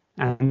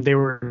 and they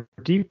were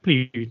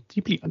deeply,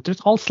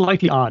 just all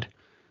slightly odd.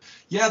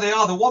 Yeah, they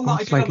are. The one that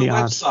I did on the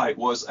website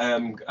was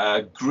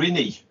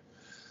Grinny.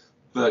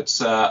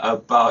 That's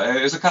about,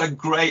 it's a kind of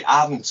grey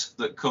ant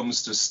that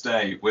comes to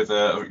stay with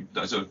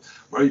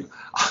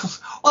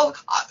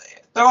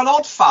they're an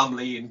odd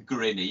family in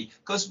Grinny,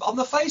 because on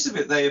the face of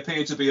it they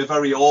appear to be a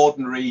very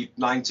ordinary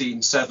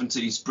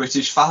 1970s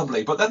British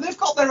family, but then they've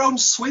got their own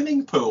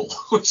swimming pool,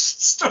 which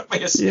struck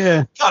me as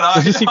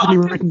was this secretly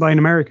written by an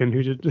American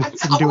who didn't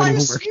do any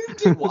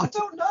homework? I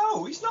don't know.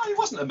 No, he's not. He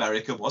wasn't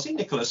American, was he,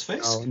 Nicholas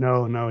Fisk?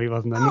 Oh, no, he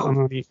wasn't. No. I'm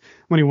only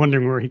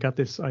wondering where he got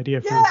this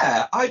idea from.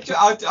 Yeah,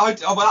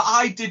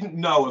 I didn't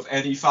know of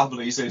any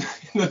families in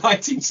the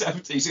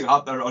 1970s who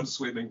had their own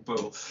swimming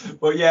pool.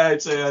 But yeah,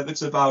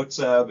 it's about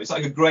it's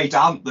like a great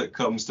aunt that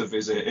comes to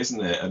visit,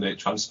 isn't it? And it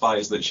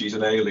transpires that she's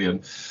an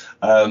alien.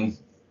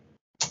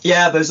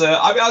 Yeah,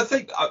 I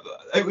think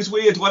it was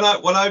weird when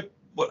I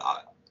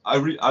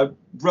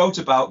wrote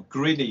about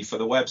Grinny for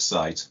the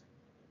website.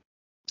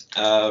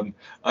 And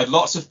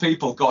lots of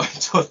people got in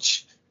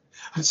touch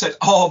and said,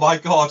 "Oh my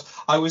God,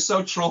 I was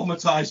so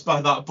traumatized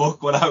by that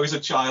book when I was a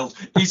child.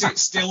 Is it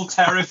still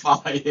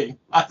terrifying?"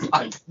 I'm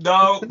like,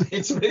 no,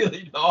 it's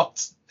really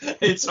not.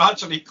 It's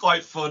actually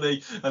quite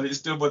funny, and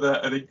it's done with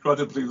an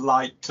incredibly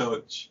light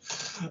touch.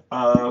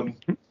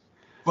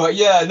 But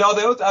yeah, no,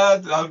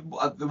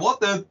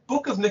 what the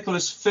book of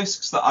Nicholas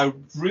Fisk's that I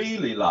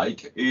really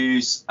like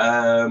is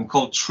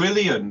called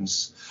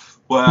Trillions,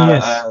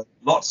 where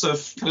lots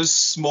of kind of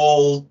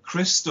small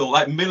crystal,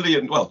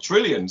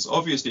 trillions,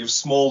 obviously, of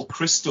small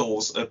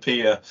crystals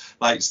appear,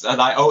 like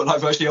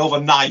virtually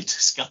overnight,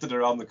 scattered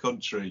around the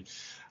country.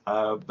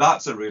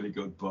 That's a really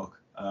good book.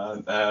 Who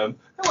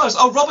else?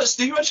 Oh,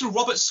 you mentioned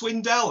Robert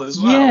Swindell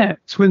as well. Yeah,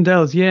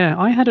 Swindell's. Yeah,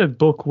 I had a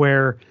book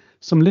where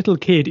some little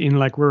kid in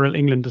like rural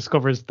England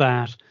discovers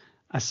that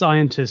a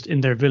scientist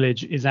in their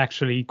village is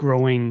actually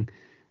growing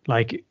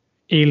like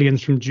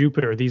aliens from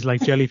Jupiter, these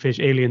like jellyfish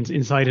aliens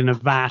inside in a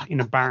vat in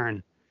a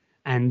barn.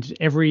 And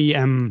every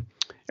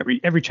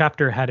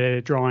chapter had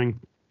a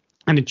drawing,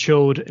 and it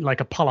showed like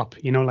a polyp,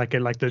 like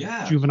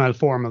the juvenile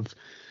form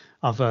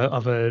of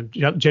a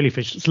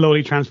jellyfish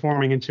slowly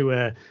transforming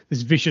into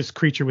this vicious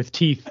creature with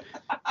teeth.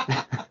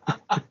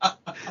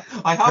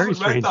 I haven't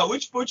read that.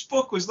 Which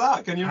book was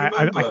that? Can you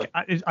remember?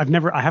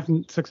 I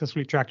haven't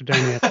successfully tracked it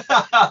down yet.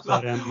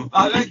 But,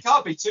 it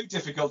can't be too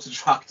difficult to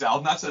track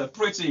down. That's a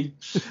pretty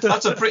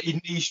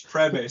niche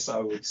premise, I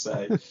would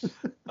say.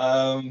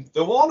 The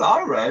one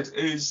I read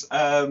is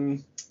Brother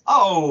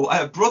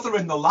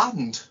in the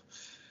Land.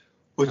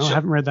 I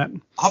haven't read that.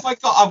 Have I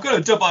got? I'm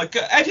going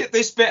to edit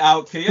this bit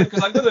out here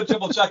because I'm going to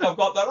double check I've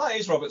got that right.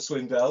 It's Robert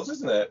Swindell's,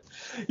 isn't it?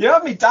 You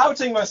had me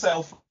doubting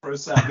myself for a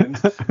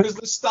second because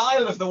the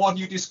style of the one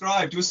you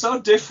described was so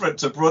different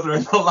to Brother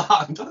in the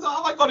Land. I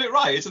thought, have I got it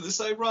right? Is it the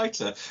same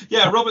writer?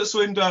 Yeah, Robert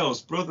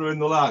Swindell's Brother in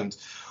the Land,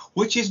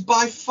 which is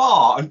by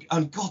far,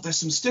 and God, there's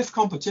some stiff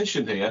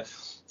competition here.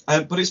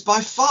 But it's by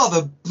far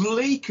the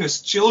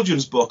bleakest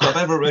children's book I've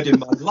ever read in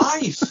my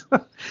life.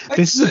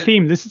 This is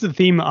the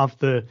theme of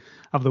the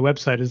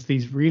website, is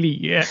these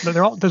really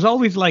there's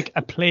always like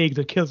a plague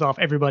that kills off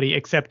everybody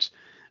except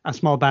a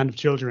small band of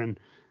children.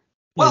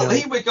 Well,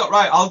 here we go.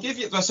 Right, I'll give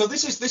you. So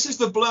this is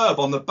the blurb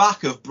on the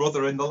back of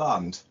Brother in the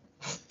Land.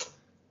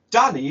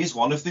 Danny is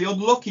one of the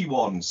unlucky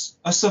ones,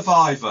 a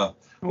survivor,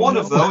 one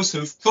of those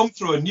who've come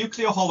through a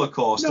nuclear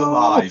holocaust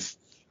alive.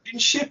 In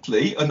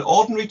Shipley, an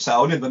ordinary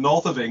town in the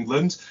north of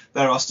England,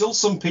 there are still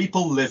some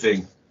people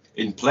living.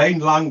 In plain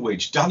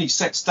language, Danny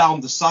sets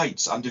down the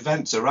sights and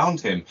events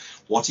around him,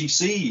 what he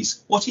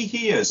sees, what he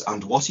hears,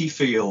 and what he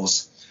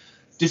feels.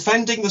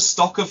 Defending the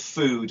stock of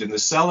food in the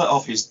cellar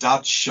of his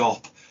dad's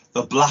shop,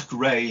 the black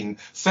rain,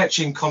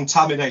 fetching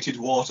contaminated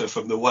water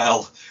from the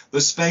well,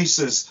 the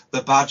spacers,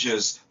 the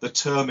badgers, the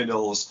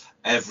terminals,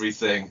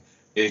 everything.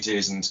 It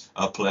isn't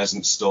a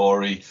pleasant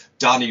story.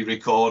 Danny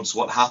records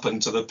what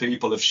happened to the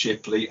people of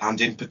Shipley, and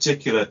in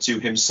particular to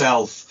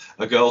himself,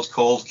 a girl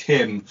called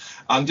Kim,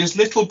 and his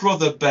little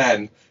brother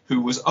Ben, who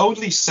was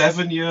only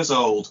 7 years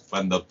old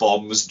when the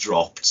bombs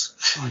dropped.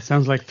 Oh, it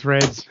sounds like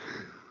Threads.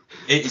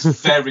 It is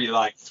very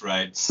like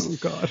Threads. Oh,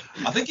 God.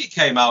 I think it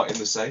came out in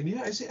the same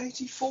year. Is it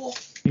 84?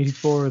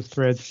 84 is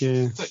Threads,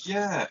 yeah. But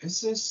yeah,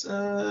 is this...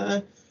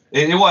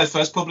 It was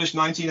first published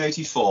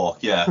 1984,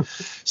 yeah.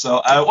 So,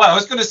 I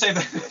was going to say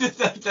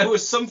that there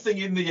was something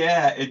in the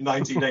air in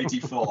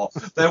 1984.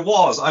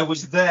 I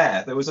was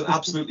there. There was an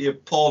absolutely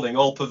appalling,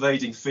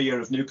 all-pervading fear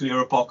of nuclear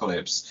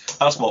apocalypse.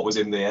 That's what was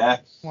in the air.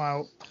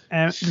 Wow.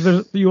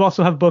 You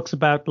also have books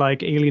about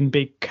like alien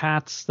big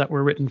cats that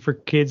were written for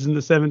kids in the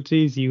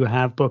 70s. You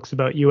have books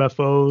about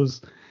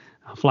UFOs,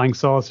 flying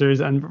saucers,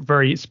 and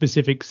very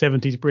specific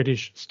 70s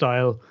British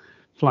style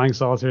flying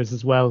saucers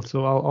as well.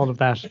 So all of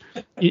that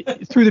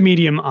through the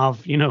medium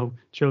of,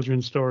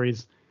 children's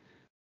stories.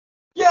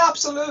 Yeah,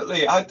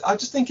 absolutely. I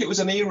just think it was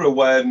an era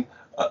when,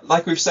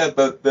 like we've said,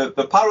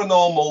 the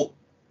paranormal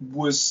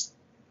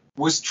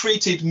was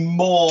treated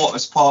more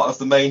as part of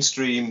the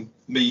mainstream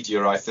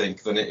media, I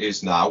think, than it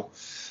is now.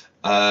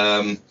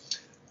 And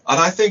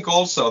I think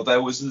also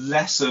there was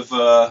less of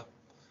a,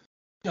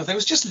 there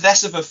was just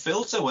less of a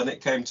filter when it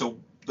came to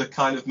the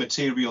kind of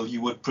material you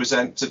would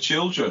present to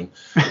children.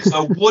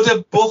 So would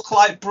a book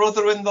like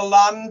Brother in the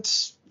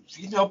Land,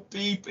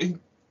 be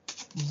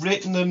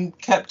written and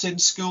kept in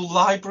school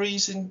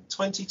libraries in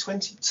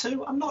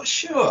 2022? I'm not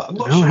sure.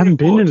 I haven't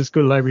been in a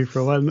school library for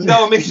a while.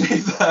 No, me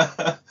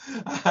neither.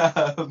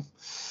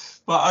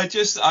 But I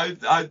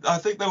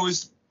think there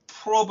was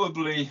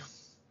probably...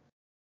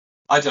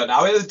 I don't know.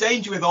 I mean, the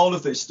danger with all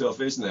of this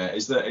stuff, isn't it,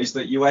 is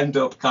that you end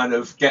up kind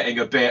of getting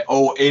a bit,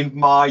 in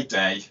my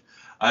day,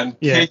 and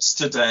kids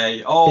today,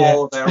 they're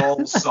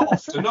all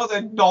soft. And no,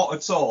 they're not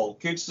at all.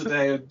 Kids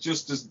today are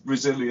just as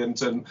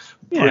resilient and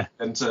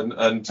brilliant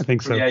and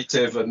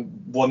creative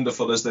and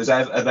wonderful as they've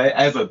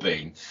ever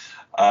been.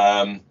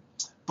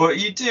 But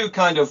you do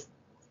kind of,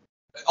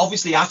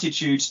 obviously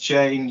attitudes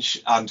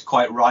change, and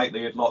quite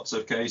rightly in lots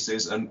of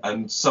cases,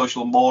 and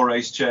social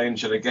mores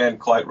change, and again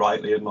quite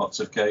rightly in lots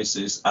of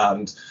cases.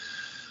 And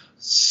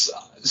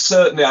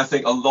certainly I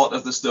think a lot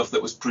of the stuff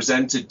that was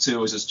presented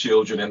to us as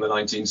children in the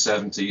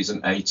 1970s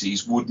and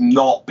 80s would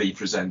not be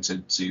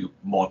presented to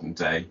modern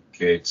day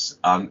kids,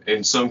 and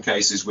in some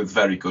cases with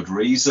very good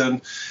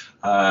reason.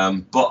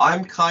 But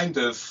I'm kind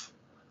of,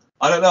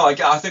 I don't know,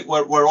 I think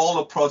we're all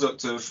a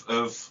product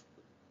of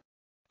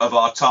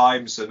our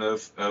times and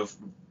of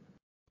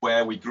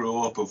where we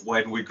grew up, of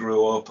when we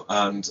grew up,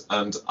 and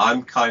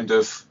I'm kind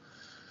of,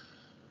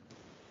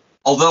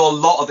 although a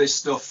lot of this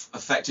stuff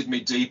affected me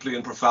deeply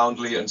and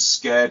profoundly and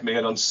scared me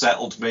and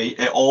unsettled me,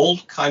 it all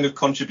kind of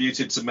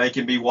contributed to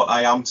making me what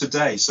I am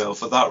today. So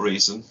for that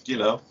reason,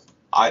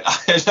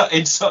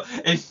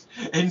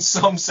 in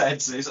some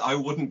senses, I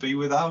wouldn't be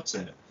without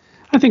it.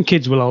 I think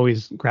kids will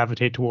always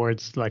gravitate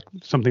towards like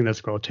something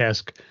that's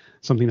grotesque,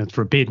 something that's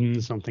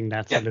forbidden, something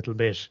that's a little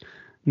bit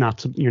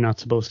you're not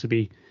supposed to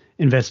be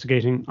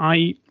investigating.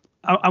 I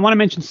want to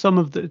mention some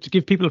of to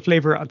give people a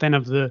flavor then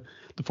of the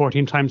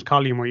 14 Times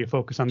column, where you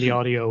focus on the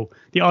audio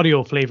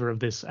flavor of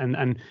this,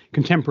 and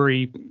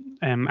contemporary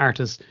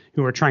artists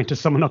who are trying to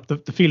summon up the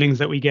feelings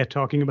that we get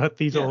talking about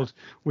these old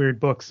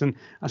weird books. And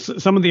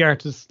some of the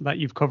artists that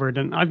you've covered,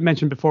 and I've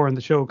mentioned before on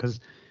the show,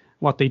 because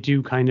what they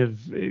do kind of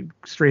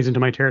strays into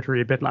my territory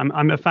a bit.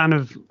 I'm a fan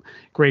of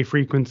Grey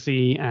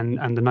Frequency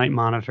and the Night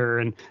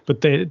Monitor,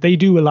 but they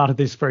do a lot of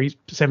this very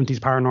 70s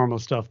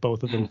paranormal stuff,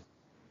 both of them.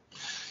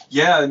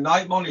 Yeah,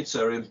 Night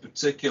Monitor in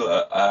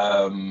particular.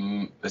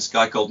 This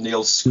guy called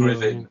Neil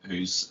Scriven,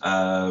 who's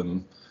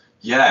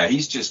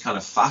he's just kind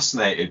of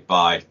fascinated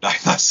by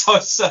that's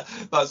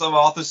some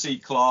Arthur C.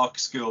 Clarke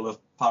school of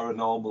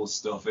paranormal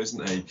stuff,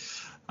 isn't he?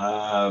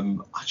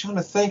 I'm trying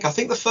to think. I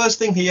think the first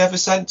thing he ever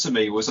sent to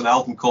me was an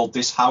album called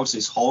This House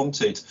is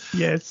Haunted.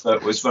 Yes.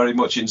 That was very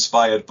much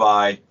inspired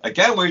by,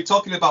 again, we were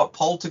talking about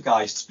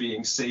poltergeists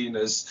being seen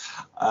as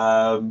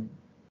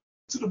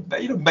sort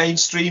of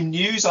mainstream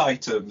news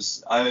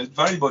items.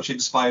 Very much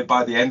inspired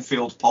by the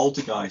Enfield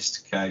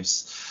poltergeist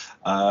case.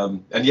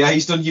 And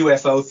he's done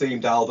UFO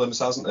themed albums,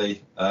 hasn't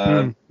he?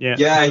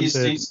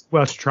 He's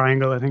Welsh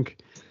Triangle, I think.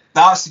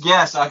 I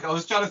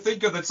was trying to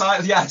think of the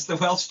title. Yes, the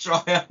Welsh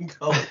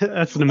Triangle.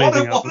 That's an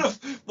amazing album.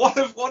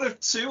 One of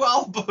two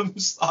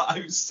albums that I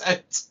was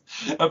sent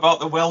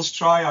about the Welsh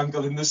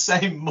Triangle in the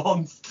same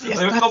month. Yes,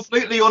 they were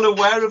completely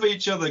unaware of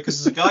each other,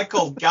 because there's a guy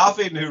called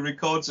Gavin who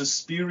records as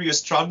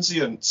Spurious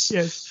Transients.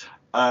 Yes.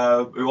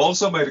 Who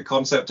also made a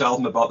concept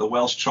album about the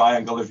Welsh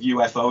Triangle of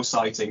UFO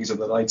sightings in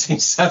the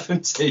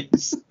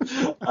 1970s.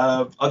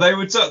 And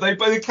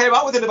they came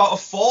out within about a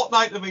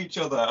fortnight of each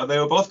other, and they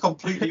were both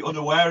completely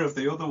unaware of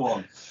the other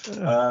one.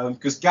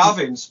 Because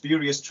Gavin,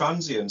 Spurious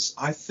Transients,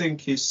 I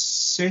think his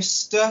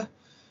sister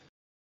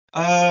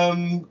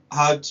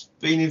had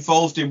been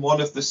involved in one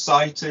of the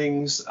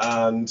sightings,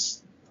 and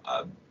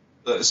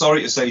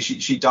sorry to say,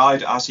 she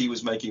died as he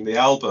was making the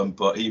album,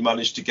 but he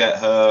managed to get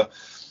her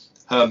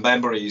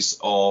memories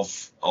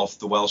of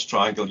the Welsh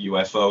Triangle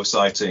UFO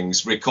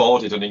sightings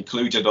recorded and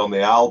included on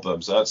the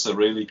album. So that's a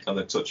really kind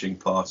of touching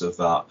part of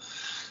that.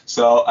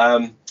 So,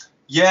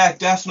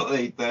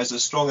 definitely there's a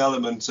strong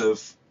element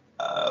of,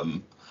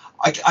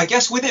 I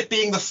guess with it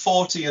being the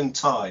 40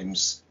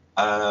 Times,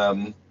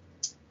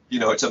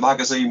 it's a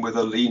magazine with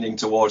a leaning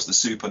towards the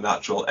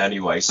supernatural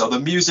anyway. So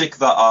the music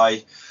that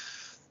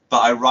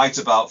I write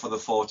about for the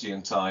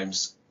 40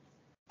 Times,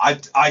 I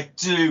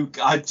do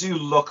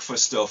look for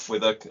stuff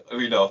with a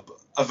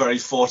very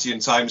 40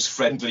 Times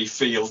friendly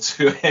feel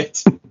to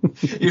it.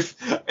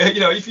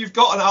 If you've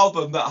got an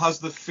album that has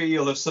the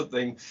feel of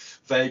something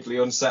vaguely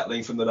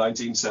unsettling from the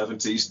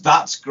 1970s,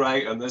 that's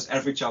great, and there's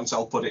every chance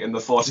I'll put it in the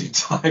 40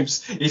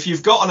 Times. If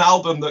you've got an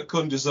album that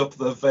conjures up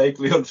the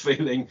vaguely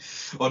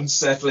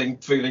unsettling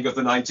feeling of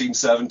the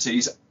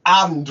 1970s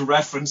and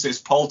references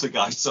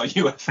poltergeists or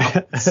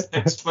UFOs,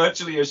 it's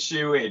virtually a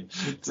shoo-in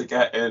to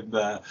get in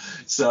there.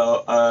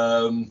 So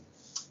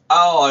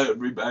I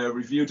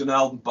reviewed an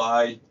album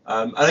by,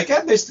 and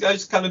again,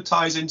 this kind of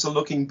ties into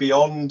looking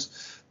beyond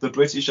the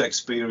British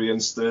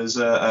experience. There's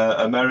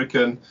an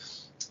American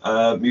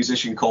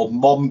musician called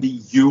Mombi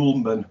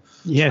Uhlman,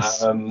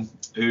 yes,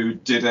 who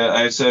did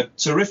it's a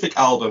terrific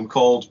album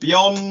called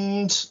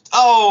Beyond.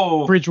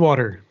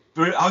 Bridgewater.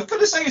 I was going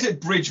to say, is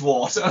it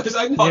Bridgewater?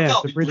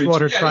 The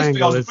Bridgewater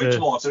Triangle is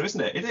Bridgewater, isn't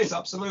it? It is,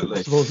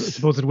 absolutely.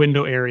 Supposed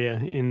window area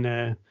in,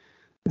 I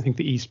think,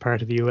 the east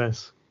part of the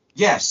US.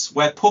 Yes,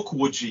 where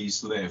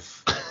Pukwudgies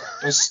live.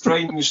 as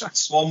strange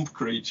swamp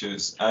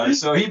creatures.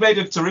 So he made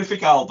a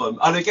terrific album,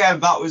 and again,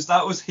 that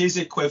was his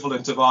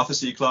equivalent of Arthur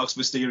C. Clarke's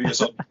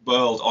Mysterious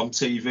World on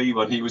TV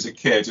when he was a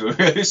kid.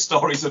 His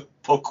stories of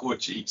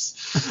Pukwudgies.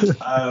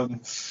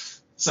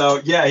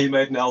 So yeah, he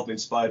made an album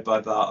inspired by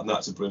that, and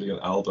that's a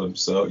brilliant album.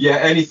 So yeah,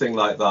 anything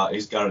like that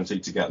is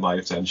guaranteed to get my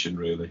attention,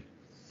 really.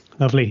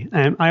 Lovely.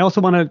 I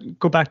also want to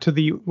go back to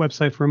the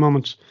website for a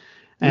moment.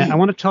 I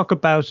want to talk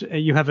about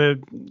you have a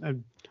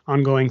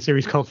ongoing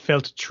series called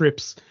Felt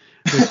Trips,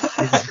 which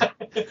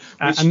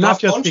and not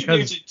just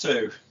contributed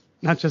to.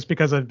 Not just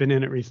because I've been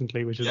in it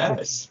recently, which is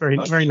yes, very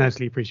very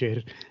nicely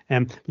appreciated.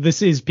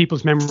 This is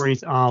people's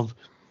memories of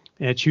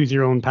choose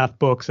your own path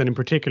books, and in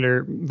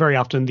particular, very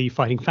often the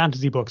fighting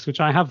fantasy books, which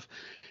I have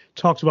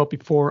talked about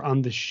before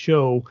on the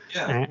show,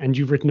 and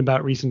you've written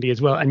about recently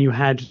as well. And you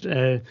had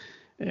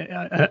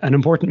an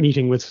important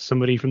meeting with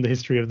somebody from the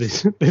history of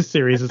this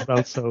series as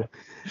well. So,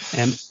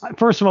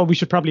 first of all, we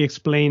should probably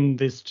explain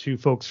this to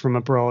folks from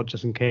abroad,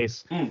 just in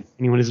case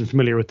anyone isn't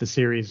familiar with the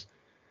series.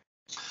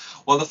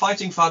 Well, the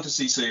Fighting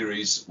Fantasy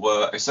series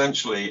were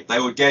essentially, they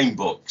were game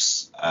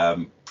books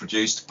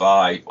produced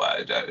by,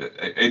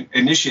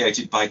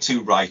 initiated by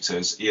two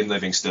writers, Ian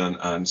Livingstone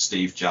and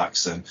Steve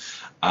Jackson.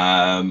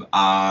 And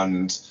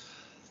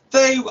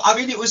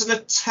it was an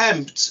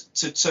attempt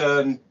to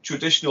turn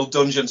traditional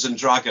Dungeons and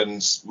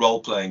Dragons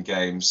role-playing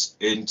games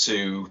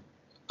into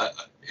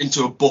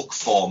a book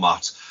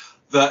format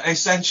that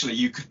essentially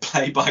you could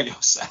play by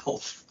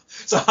yourself.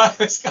 So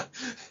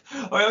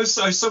I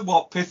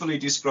somewhat pithily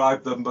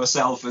described them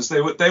myself as they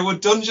were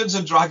Dungeons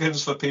and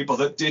Dragons for people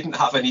that didn't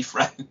have any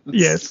friends.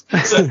 Yes.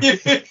 So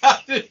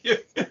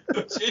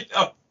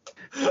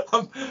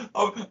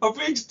I'm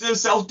being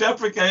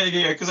self-deprecating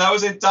here because that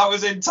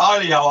was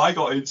entirely how I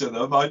got into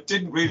them. I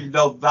didn't really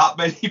know that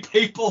many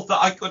people that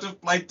I could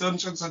have played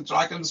Dungeons and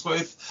Dragons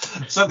with,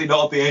 certainly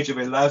not at the age of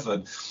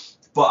 11.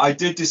 But I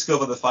did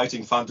discover the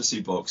Fighting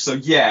Fantasy books. So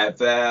yeah,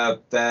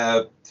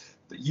 they're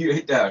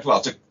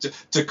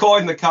to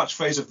coin the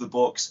catchphrase of the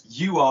books,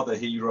 you are the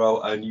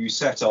hero, and you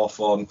set off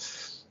on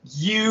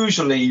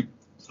usually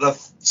the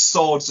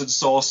swords and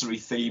sorcery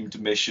themed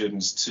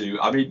missions.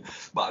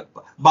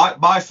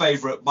 My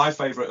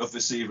favorite of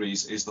the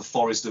series is the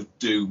Forest of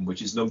Doom,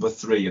 which is number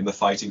 3 in the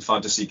Fighting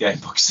Fantasy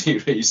Gamebook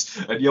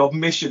series, and your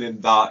mission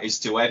in that is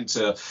to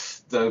enter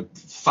the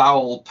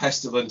foul,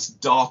 pestilent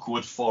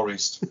Darkwood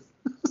Forest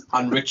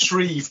and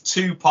retrieve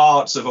 2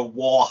 parts of a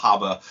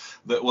warhammer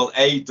that will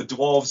aid the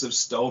dwarves of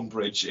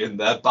Stonebridge in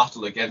their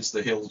battle against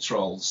the hill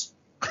trolls.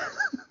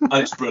 And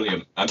it's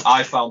brilliant. And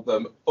I found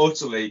them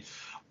utterly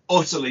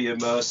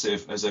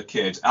immersive as a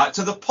kid,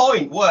 to the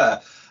point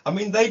where,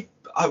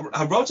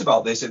 I wrote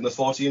about this in the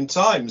Fortean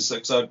Times.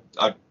 So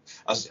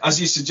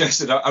as you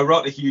suggested, I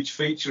wrote a huge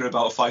feature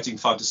about Fighting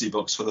Fantasy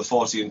books for the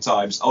Fortean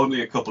Times only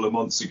a couple of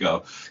months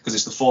ago, because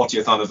it's the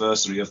 40th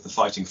anniversary of the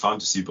Fighting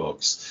Fantasy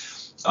books.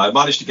 I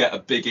managed to get a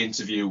big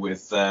interview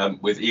with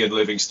Ian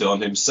Livingstone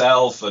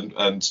himself,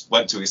 and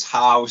went to his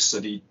house,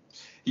 and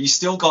he's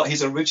still got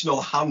his original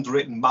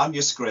handwritten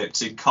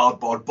manuscripts in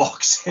cardboard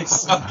boxes.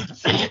 So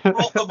he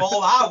brought them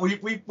all out. We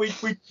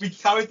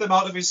carried them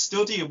out of his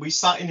study, and we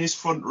sat in his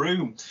front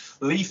room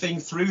leafing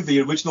through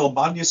the original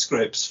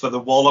manuscripts for the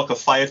Warlock of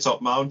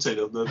Firetop Mountain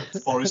and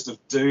the Forest of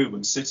Doom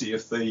and City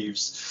of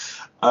Thieves.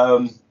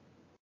 But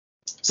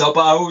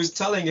I was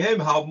telling him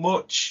how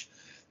much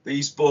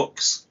these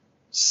books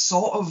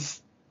sort of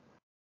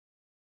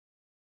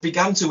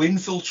began to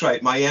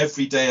infiltrate my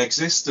everyday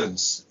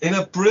existence in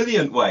a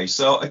brilliant way.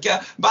 So again,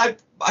 I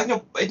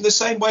know in the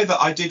same way that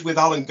I did with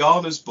Alan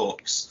Garner's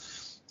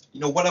books,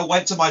 when I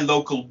went to my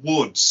local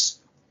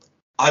woods,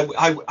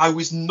 I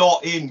was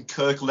not in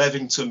Kirk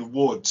Levington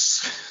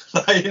Woods,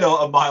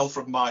 a mile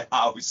from my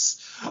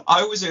house.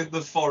 I was in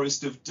the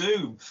Forest of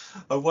Doom,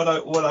 and when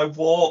I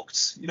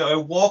walked, I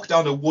walked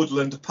down a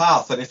woodland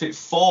path, and if it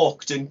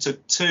forked into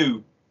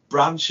 2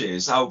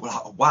 branches,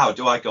 wow,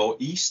 do I go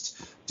east?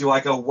 Do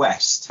I go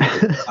west?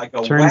 I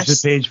go Turn west.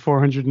 to page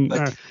 400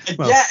 yeah,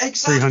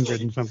 exactly.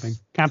 300 and something.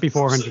 Can't be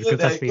 400 because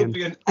that's the end. It could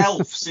be an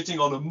elf sitting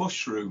on a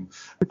mushroom,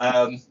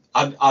 and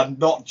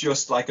not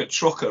just like a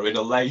trucker in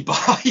a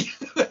lay-by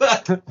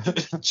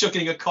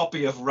chucking a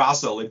copy of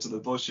Razzle into the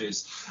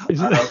bushes. Which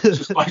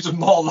is quite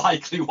more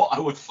likely what I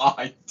would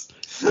find.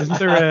 Isn't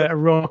there a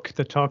rook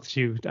that talks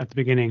to you at the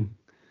beginning?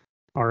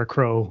 Or a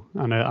crow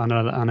on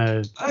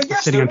a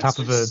yes, sitting on top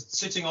of a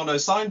sitting on a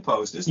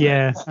signpost, isn't it?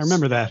 Yeah, Yes. I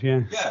remember that.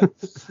 Yeah. Yeah.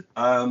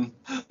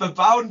 The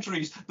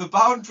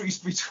boundaries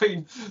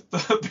between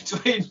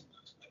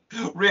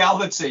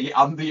reality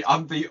and the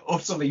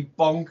utterly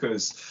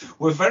bonkers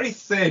were very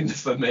thin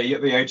for me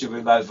at the age of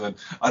 11,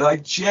 and I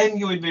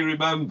genuinely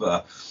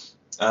remember.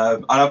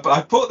 And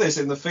I put this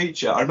in the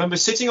feature. I remember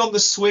sitting on the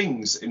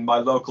swings in my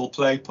local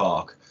play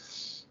park.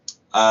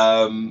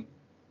 And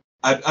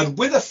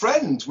with a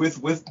friend,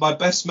 with my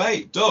best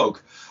mate, Doug,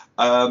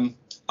 and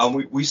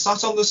we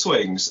sat on the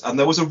swings, and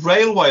there was a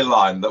railway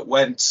line that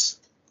went,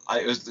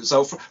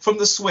 so from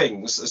the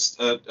swings,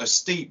 a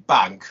steep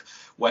bank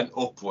went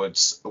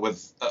upwards, and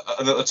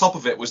at the top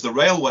of it was the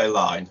railway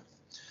line.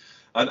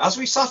 And as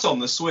we sat on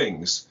the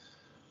swings,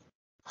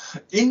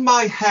 in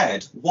my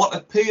head, what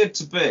appeared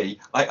to be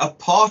like a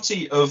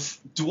party of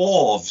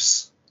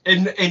dwarves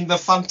in the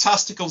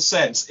fantastical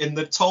sense, in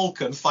the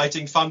Tolkien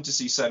fighting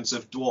fantasy sense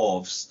of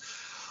dwarves,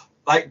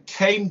 like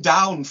came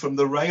down from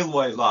the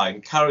railway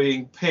line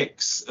carrying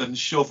picks and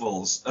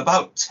shovels,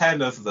 about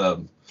 10 of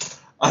them,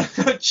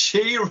 and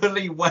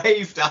cheerily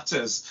waved at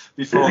us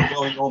before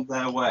going on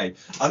their way.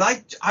 And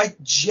I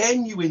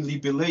genuinely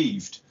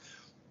believed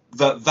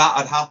that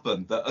had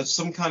happened, that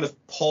some kind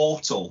of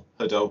portal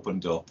had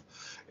opened up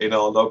in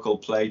our local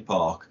play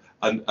park,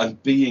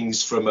 and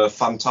beings from a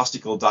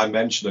fantastical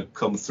dimension had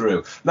come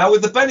through. Now,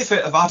 with the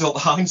benefit of adult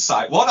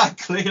hindsight, what I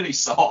clearly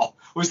saw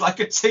was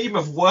like a team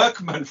of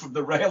workmen from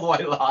the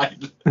railway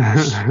line.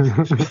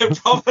 They're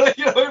probably,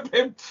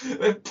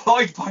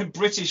 employed by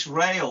British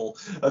Rail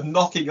and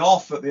knocking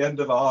off at the end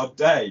of our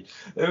day.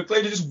 They were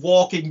clearly just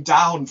walking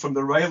down from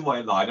the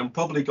railway line and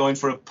probably going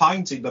for a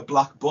pint in the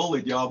Black Bull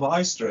in Yard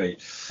High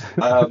Street.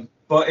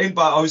 But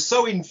I was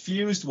so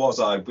infused, was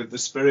I, with the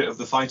spirit of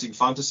the fighting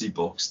fantasy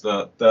books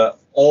that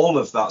all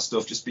of that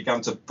stuff just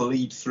began to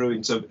bleed through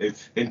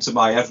into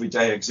my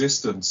everyday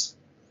existence.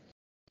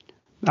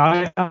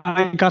 I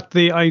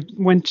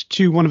went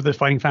to one of the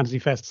Fighting Fantasy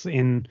Fests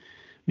in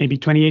maybe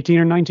 2018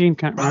 or 19,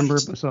 can't remember.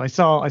 So I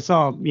saw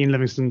Ian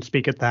Livingstone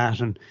speak at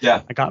that, and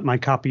yeah, I got my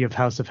copy of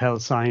House of Hell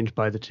signed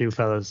by the two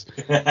fellas.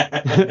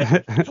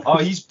 Oh,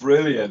 he's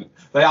brilliant.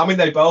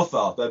 They both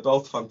are. They're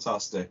both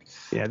fantastic.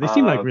 Yeah, they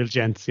seem like real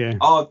gents. Yeah.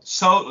 Oh,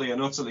 totally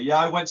and utterly. Yeah,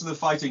 I went to the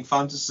Fighting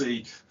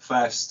Fantasy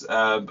Fest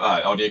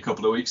only a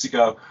couple of weeks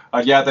ago,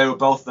 and yeah, they were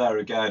both there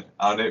again.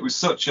 And it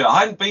was I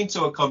hadn't been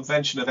to a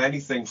convention of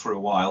anything for a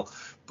while,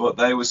 but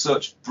they were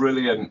such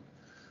brilliant.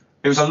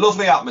 It was a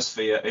lovely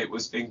atmosphere. It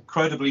was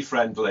incredibly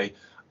friendly.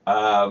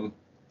 And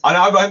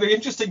the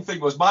interesting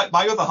thing was my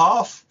other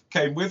half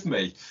came with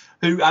me,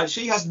 who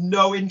she has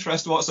no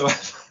interest whatsoever.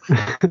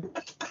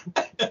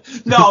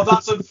 No,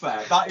 that's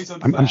unfair. That is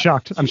unfair. I'm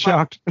shocked. I'm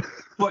shocked.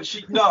 But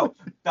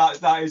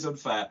that is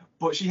unfair.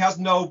 But she has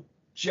no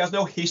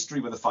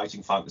history with the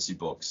fighting fantasy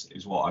books,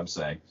 is what I'm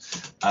saying.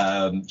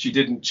 She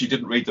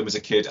didn't read them as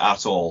a kid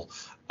at all.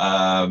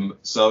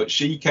 So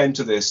she came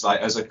to this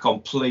like as a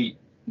complete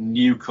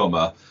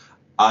newcomer.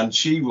 And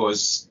she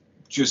was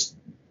just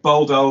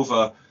bowled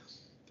over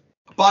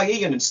by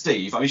Ian and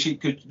Steve. I mean,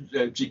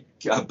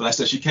 bless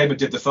her, she came and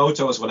did the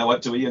photos when I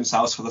went to Ian's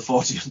house for the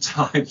 40th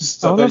time.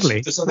 So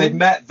lovely. So they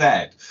met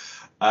then.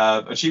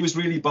 And she was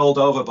really bowled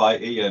over by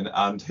Ian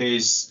and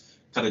his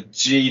kind of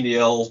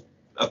genial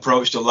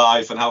approach to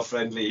life and how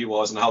friendly he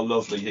was and how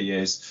lovely he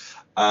is.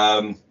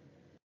 But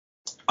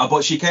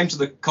she came to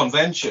the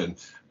convention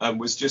and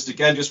was just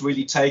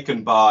really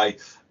taken by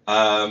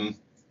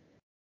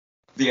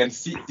the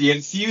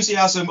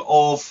enthusiasm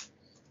of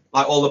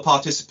like all the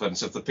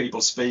participants, of the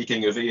people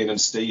speaking, of Ian and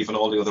Steve and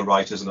all the other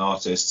writers and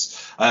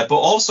artists, but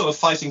also of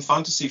fighting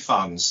fantasy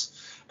fans.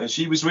 And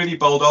she was really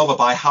bowled over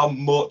by how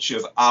much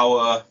of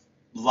our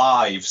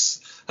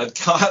lives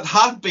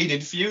had been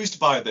infused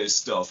by this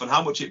stuff and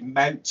how much it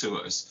meant to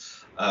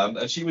us.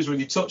 And she was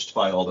really touched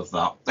by all of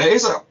that. It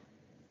is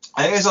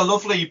a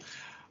lovely.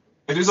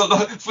 It is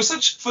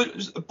for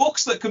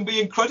books that can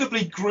be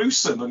incredibly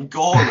gruesome and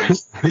gory.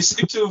 They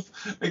seem to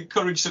have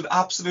encouraged an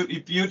absolutely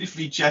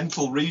beautifully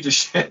gentle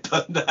readership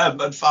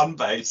and fan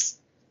base.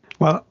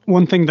 Well,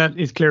 one thing that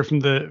is clear from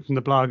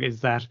the blog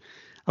is that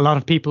a lot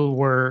of people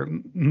were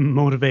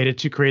motivated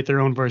to create their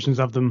own versions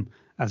of them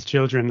as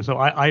children. So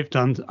I've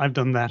done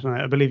that, and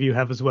I believe you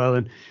have as well.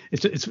 And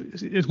it's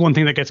one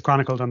thing that gets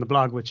chronicled on the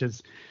blog, which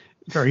is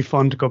very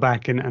fun to go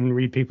back and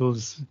read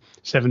people's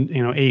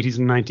 80s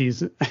and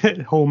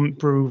 90s home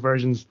brew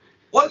versions.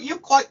 Well, you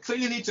quite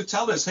clearly need to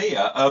tell us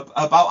here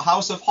about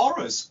House of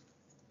Horrors.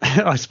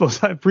 I suppose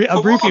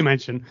I'll briefly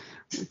mention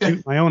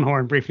my own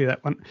horn briefly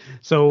that one.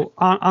 So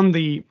on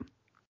the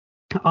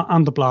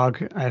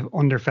blog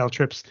under Felt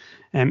Trips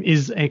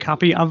is a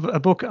copy of a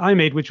book I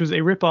made, which was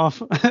a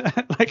rip-off,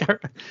 like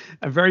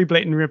a very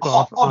blatant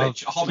rip-off of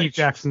Steve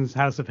Jackson's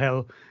House of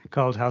Hell,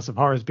 called House of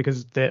Horrors,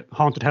 because the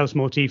haunted house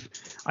motif.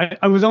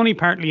 I was only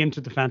partly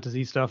into the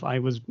fantasy stuff. I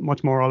was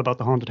much more all about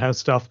the haunted house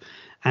stuff,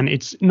 and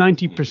it's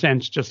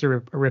 90% just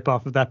a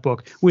rip-off of that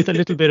book, with a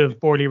little bit of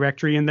Borley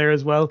Rectory in there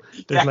as well.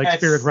 There's like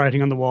spirit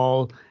writing on the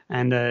wall,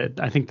 and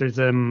I think there's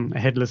a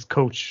headless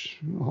coach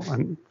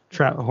and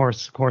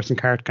horse and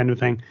cart kind of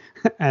thing.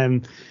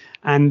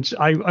 And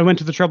I went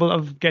to the trouble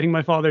of getting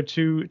my father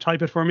to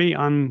type it for me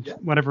on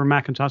whatever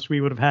Macintosh we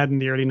would have had in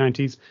the early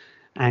 90s.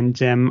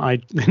 And I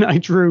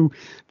drew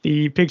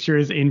the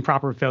pictures in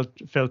proper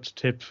felt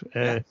tip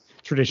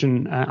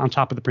tradition on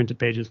top of the printed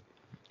pages.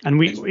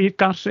 And it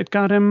got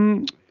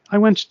I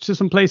went to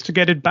some place to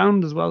get it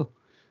bound as well.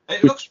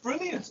 It looks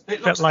brilliant.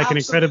 It felt like an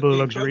incredible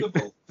luxury.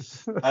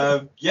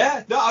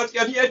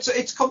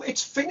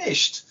 It's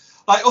finished.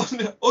 Like,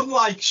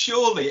 unlike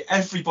surely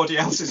everybody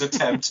else's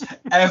attempt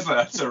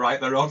ever to write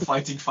their own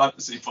fighting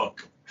fantasy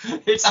book,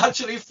 It's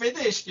actually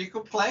finished. You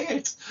can play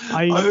it.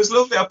 I- It was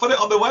lovely. I put it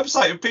on the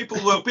website, and people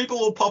were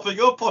popping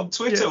up on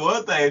Twitter, Yeah.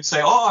 weren't they, and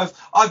say, "Oh,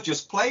 I've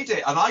just played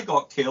it, and I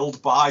got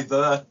killed by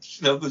the."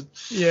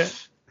 Yeah.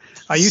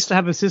 I used to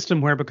have a system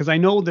where, because I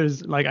know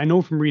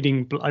from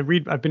reading,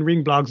 I've been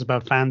reading blogs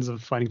about fans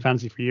of Fighting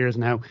Fantasy for years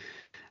now,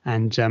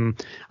 and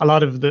a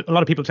lot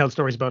of people tell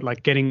stories about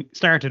like getting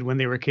started when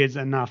they were kids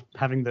and not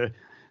having the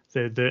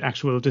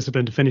actual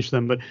discipline to finish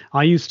them. But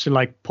I used to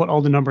like put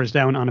all the numbers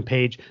down on a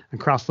page and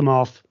cross them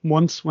off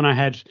once when I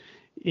had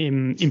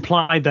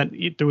implied that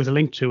there was a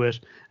link to it,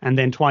 and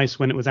then twice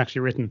when it was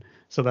actually written,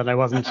 so that I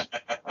wasn't,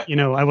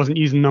 I wasn't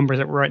using numbers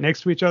that were right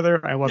next to each other.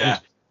 I wasn't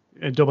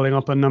doubling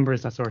up on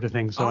numbers, that sort of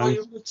thing. So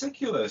You're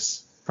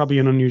meticulous. Probably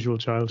an unusual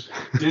child.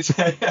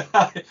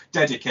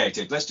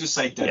 Dedicated. Let's just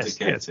say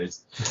dedicated.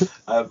 Yes.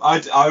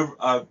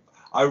 I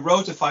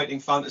wrote a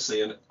Fighting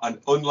Fantasy, and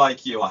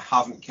unlike you, I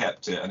haven't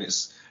kept it, and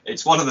it's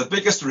one of the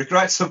biggest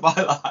regrets of my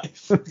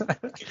life.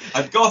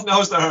 And God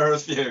knows there are a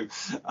few.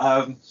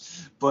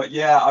 But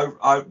yeah,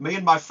 me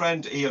and my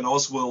friend Ian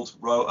Oswald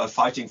wrote a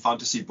Fighting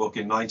Fantasy book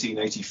in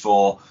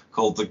 1984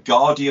 called The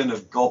Guardian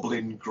of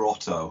Goblin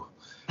Grotto.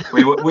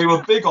 We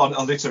were big on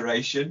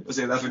alliteration as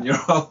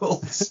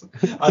 11-year-olds,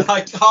 and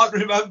I can't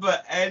remember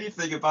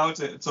anything about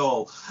it at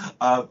all.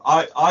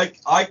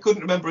 I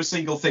couldn't remember a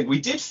single thing. We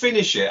did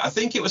finish it. I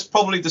think it was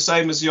probably the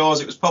same as yours.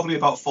 It was probably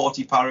about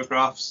 40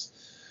 paragraphs,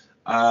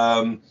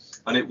 and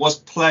it was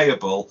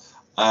playable.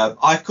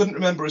 I couldn't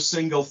remember a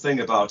single thing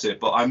about it,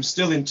 but I'm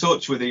still in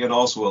touch with Ian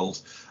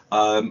Oswald,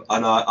 and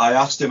I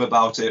asked him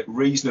about it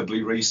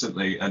reasonably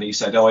recently, and he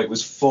said, it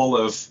was full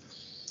of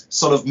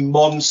sort of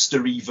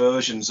monstery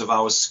versions of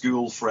our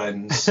school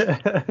friends.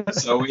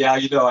 So yeah,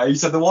 he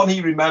said the one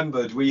he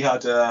remembered, we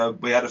had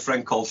a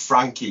friend called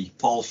Frankie,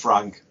 Paul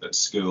Frank, at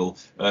school,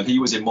 and he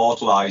was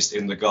immortalized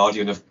in The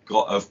Guardian of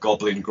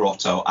Goblin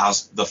Grotto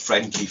as the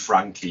friendly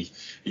Frankie.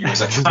 He was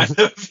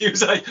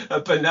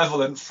a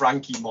benevolent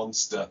Frankie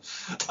monster,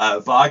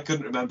 but I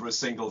couldn't remember a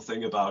single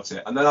thing about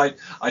it. And then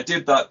I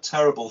did that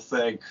terrible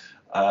thing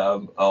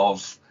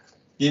of,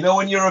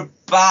 when you're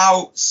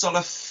about sort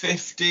of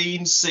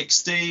 15,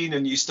 16,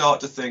 and you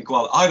start to think,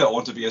 well, I don't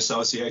want to be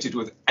associated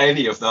with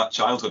any of that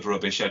childhood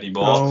rubbish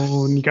anymore.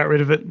 Oh, and you got rid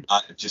of it?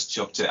 I just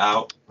chucked it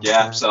out.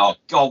 Yeah, so,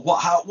 God,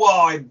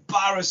 what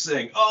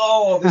embarrassing.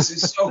 Oh, this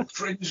is so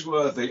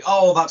cringeworthy.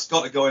 Oh, that's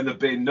got to go in the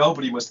bin.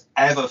 Nobody must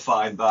ever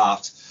find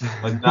that.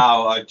 And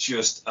now I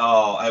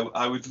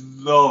would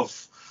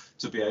love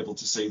to be able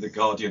to see The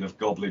Guardian of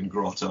Goblin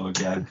Grotto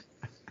again.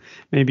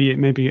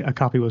 Maybe a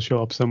copy will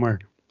show up somewhere.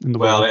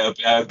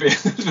 It'll be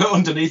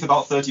underneath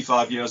about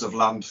 35 years of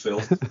landfill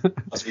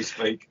as we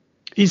speak.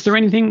 Is there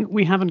anything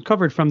we haven't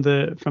covered from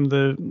the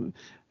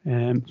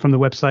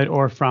website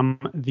or from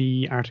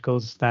the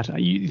articles that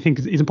you think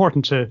is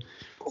important to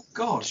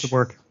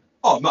work?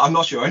 Oh, I'm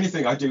not sure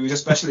anything I do is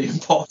especially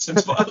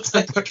important, but I'll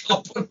take the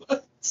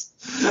compliment.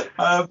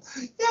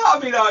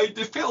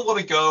 If people want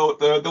to go,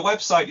 the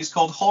website is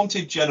called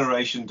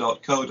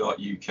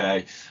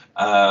hauntedgeneration.co.uk.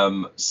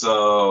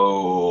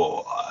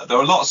 So there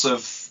are lots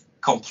of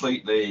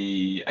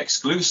completely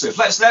exclusive.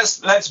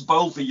 Let's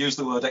boldly use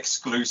the word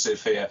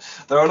exclusive here.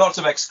 There are lots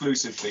of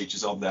exclusive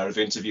features on there of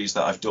interviews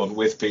that I've done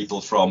with people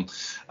from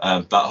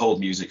that whole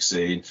music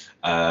scene,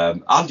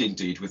 and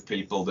indeed with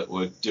people that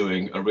were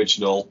doing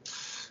original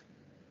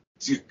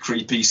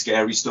creepy,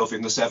 scary stuff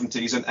in the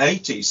 70s and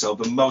 80s. So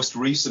the most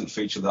recent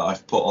feature that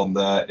I've put on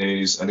there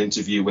is an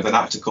interview with an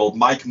actor called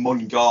Mike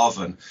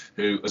Mungarvan,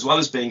 who, as well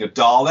as being a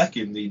Dalek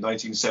in the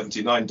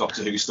 1979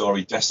 Doctor Who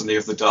story Destiny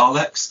of the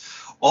Daleks,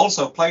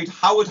 also played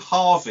Howard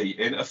Harvey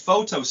in a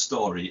photo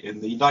story in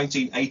the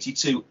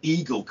 1982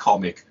 Eagle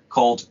comic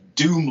called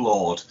Doom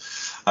Lord,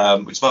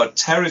 which is about a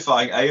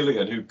terrifying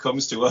alien who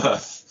comes to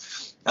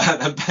Earth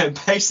and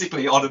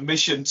basically on a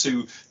mission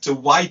to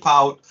wipe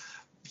out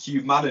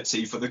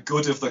humanity for the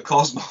good of the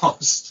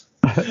cosmos.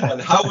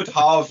 And Howard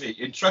Harvey,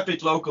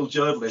 intrepid local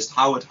journalist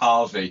Howard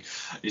Harvey,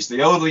 is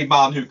the only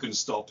man who can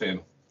stop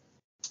him.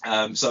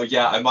 I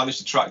managed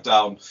to track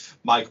down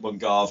Mike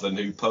Mungarvan,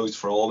 who posed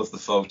for all of the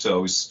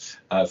photos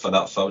for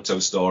that photo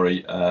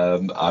story,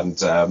 and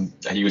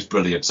he was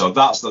brilliant. So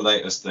that's the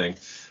latest thing,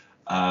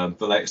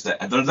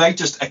 the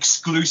latest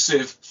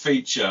exclusive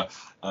feature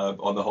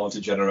on the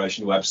Haunted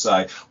Generation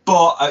website.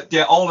 But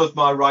all of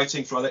my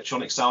writing for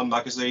Electronic Sound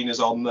magazine is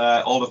on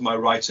there. All of my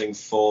writing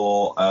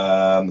for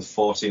the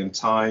 14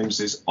 Times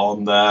is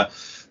on there.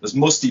 There's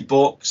Musty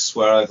Books,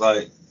 where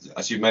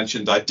as you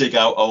mentioned, I dig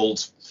out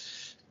old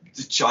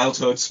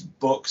childhood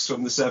books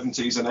from the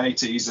 70s and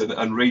 80s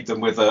and read them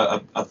with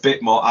a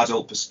bit more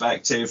adult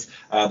perspective.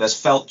 There's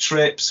Felt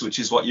Trips, which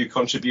is what you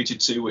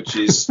contributed to, which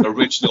is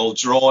original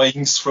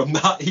drawings from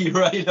that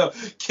era,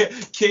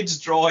 kids'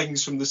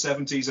 drawings from the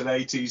 70s and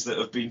 80s that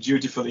have been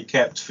dutifully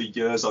kept for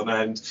years on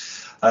end.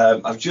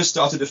 I've just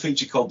started a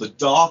feature called The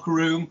Dark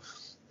Room,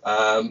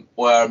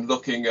 where I'm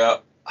looking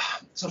at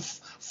sort of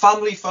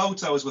family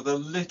photos with a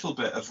little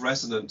bit of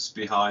resonance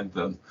behind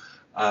them.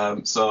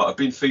 So I've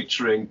been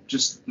featuring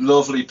just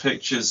lovely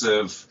pictures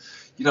of,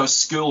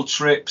 school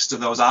trips to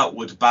those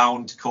outward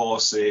bound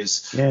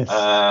courses. Yes.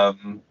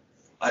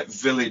 Like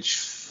village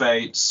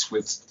fates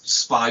with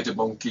spider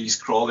monkeys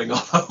crawling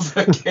all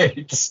over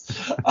kids.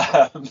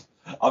 I'm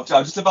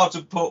just about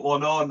to put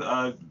one on.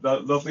 A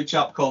lovely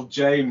chap called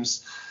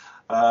James,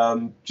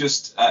 in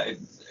the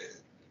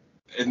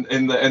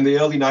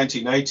early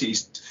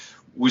 1980s,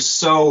 was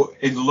so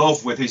in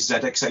love with his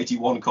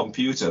ZX81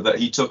 computer that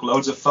he took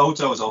loads of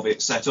photos of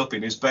it set up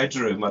in his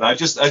bedroom. And I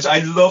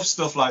love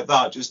stuff like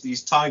that, just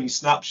these tiny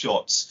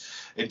snapshots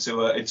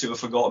into a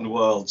forgotten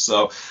world.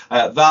 So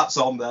that's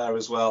on there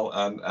as well,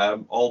 and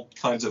all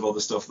kinds of other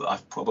stuff that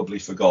I've probably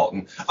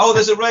forgotten. Oh,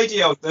 there's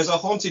a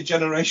Haunted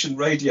Generation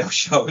radio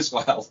show as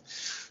well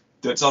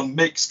that's on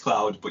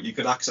Mixcloud, but you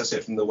can access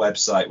it from the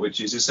website,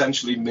 which is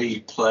essentially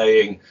me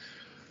playing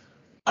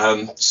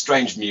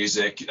strange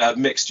music,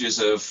 mixtures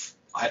of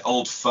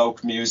old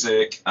folk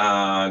music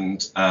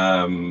and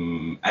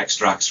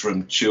extracts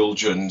from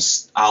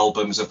children's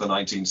albums of the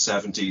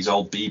 1970s,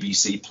 old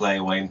BBC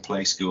Playaway and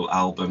Play School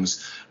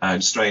albums,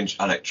 and strange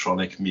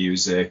electronic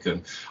music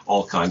and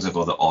all kinds of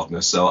other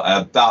oddness. So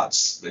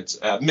it's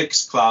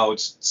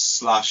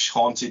Mixcloud /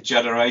 Haunted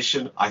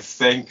Generation, I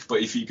think.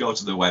 But if you go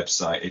to the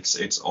website,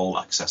 it's all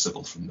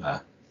accessible from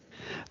there.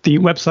 The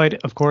website,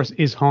 of course,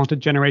 is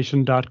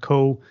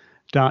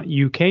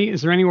hauntedgeneration.co.uk.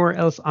 Is there anywhere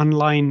else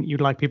online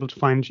you'd like people to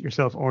find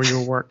yourself or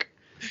your work?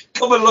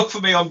 Come and look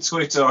for me on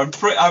Twitter. I'm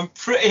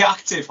pretty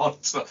active on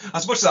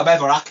as much as I'm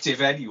ever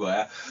active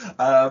anywhere.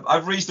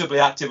 I'm reasonably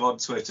active on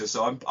Twitter,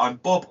 so I'm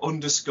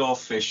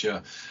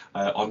Bob_Fisher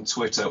on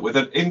Twitter with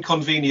an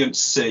inconvenient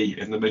C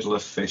in the middle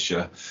of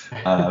Fisher,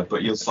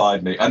 but you'll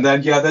find me. And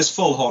then there's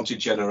full Haunted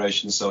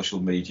Generation social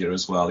media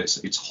as well.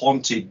 It's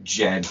Haunted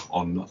Gen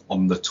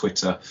on the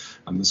Twitter,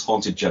 and there's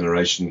Haunted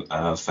Generation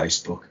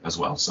Facebook as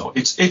well. So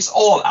it's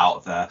all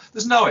out there.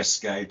 There's no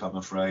escape, I'm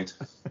afraid.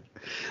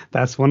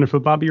 That's wonderful,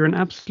 Bob. You're an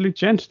absolute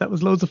gent. That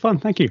was loads of fun.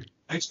 Thank you.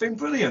 It's been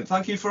brilliant.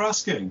 Thank you for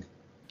asking.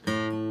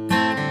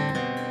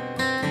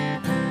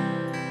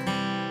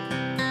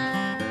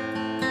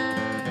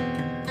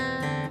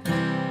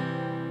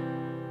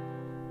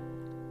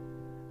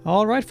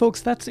 All right,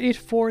 folks, that's it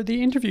for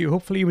the interview.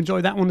 Hopefully you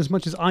enjoyed that one as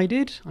much as I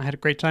did. I had a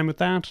great time with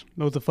that.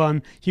 Loads of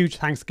fun. Huge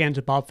thanks again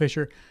to Bob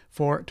Fisher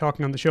for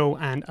talking on the show.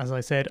 And as I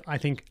said, I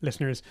think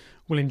listeners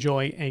will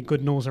enjoy a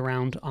good nose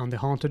around on the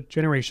Haunted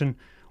Generation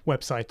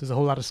website. There's a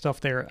whole lot of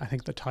stuff there, I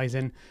think, that ties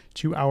in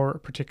to our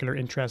particular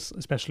interests,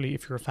 especially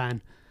if you're a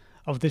fan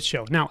of this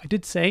show. Now, I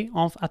did say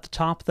off at the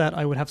top that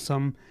I would have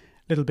some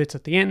little bits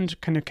at the end,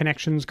 kind of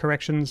connections,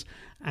 corrections,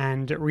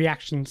 and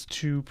reactions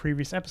to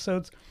previous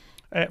episodes.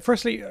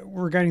 Firstly,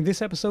 regarding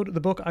this episode,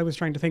 the book I was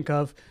trying to think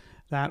of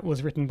that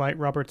was written by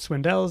Robert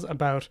Swindells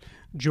about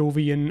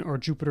Jovian or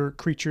Jupiter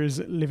creatures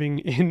living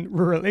in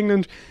rural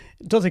England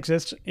does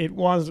exist. It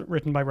was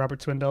written by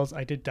Robert Swindells.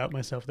 I did doubt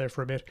myself there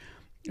for a bit.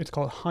 It's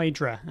called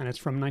Hydra, and it's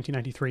from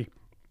 1993,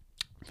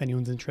 if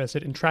anyone's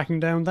interested in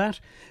tracking down that.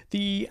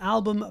 The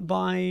album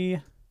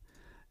by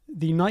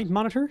the Night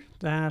Monitor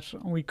that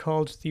we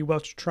called the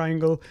Welsh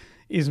Triangle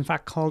is in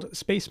fact called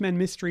Spacemen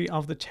Mystery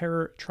of the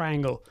Terror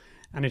Triangle.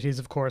 And it is,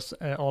 of course,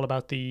 all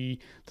about the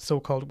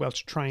so-called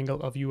Welsh Triangle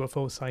of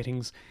UFO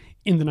sightings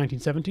in the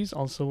 1970s.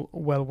 Also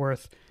well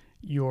worth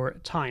your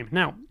time.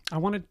 Now, I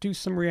want to do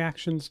some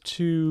reactions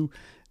to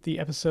the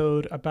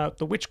episode about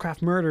the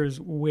witchcraft murders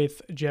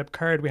with Jeb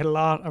Card. We had a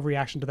lot of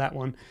reaction to that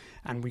one,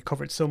 and we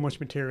covered so much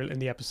material in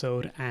the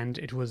episode, and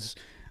it was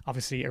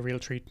obviously a real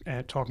treat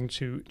talking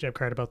to Jeb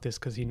Card about this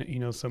because he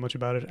knows so much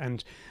about it.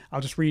 And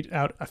I'll just read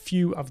out a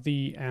few of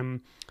the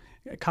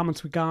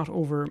comments we got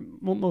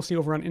mostly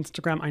over on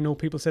Instagram. I know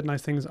people said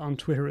nice things on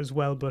Twitter as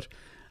well, but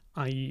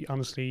I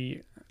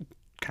honestly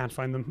can't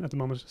find them at the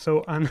moment.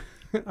 So on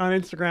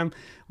Instagram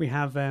we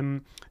have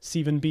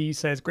Stephen B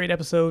says, great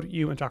episode,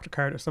 you and Dr.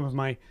 Card are some of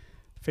my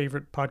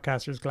favorite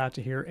podcasters, glad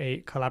to hear a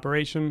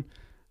collaboration.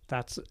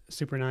 That's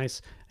super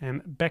nice.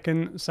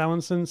 Becken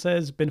Sowenson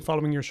says, been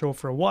following your show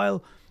for a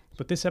while,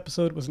 but this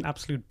episode was an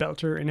absolute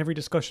belter in every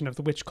discussion of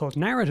the witch cult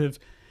narrative,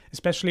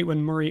 especially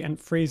when Murray and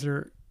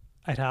Fraser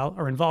et al.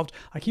 Are involved.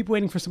 I keep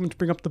waiting for someone to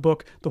bring up the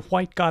book The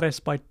White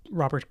Goddess by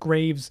Robert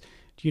Graves.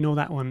 Do you know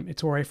that one?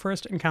 It's where I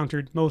first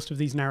encountered most of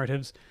these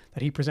narratives,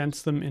 that he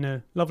presents them in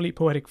a lovely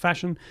poetic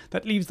fashion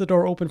that leaves the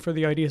door open for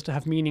the ideas to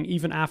have meaning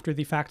even after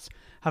the facts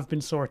have been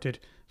sorted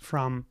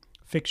from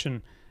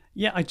fiction.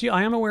 Yeah,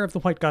 I am aware of The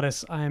White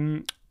Goddess.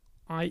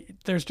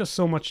 There's just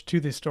so much to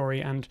this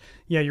story, and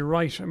yeah, you're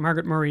right.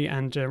 Margaret Murray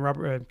and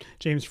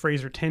James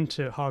Fraser tend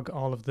to hog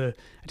all of the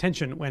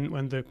attention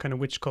when the kind of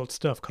witch cult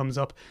stuff comes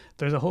up.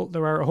 There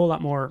are a whole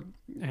lot more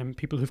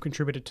people who've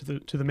contributed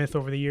to the myth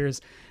over the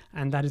years,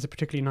 and that is a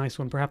particularly nice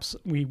one. Perhaps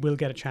we will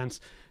get a chance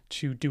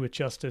to do it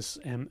justice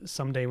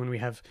someday when we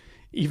have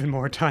even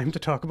more time to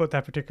talk about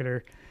that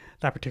particular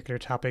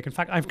topic. In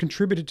fact, I've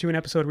contributed to an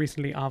episode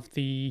recently of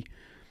the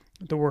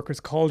Workers'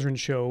 Cauldron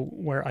show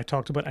where I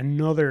talked about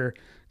another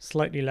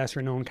slightly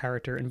lesser known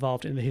character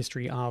involved in the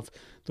history of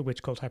the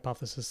witch cult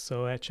hypothesis.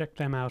 So check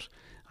them out.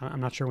 I'm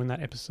not sure when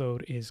that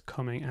episode is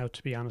coming out,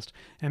 to be honest.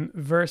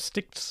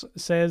 Verstix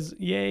says,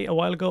 yay, a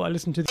while ago I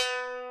listened to the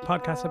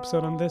podcast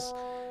episode on this,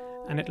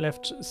 and it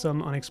left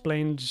some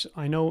unexplained.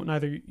 I know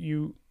neither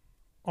you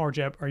or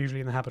Jeb are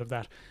usually in the habit of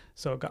that,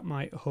 so it got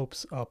my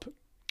hopes up.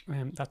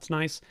 That's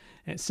nice.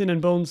 Sin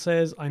and Bones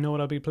says, I know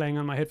what I'll be playing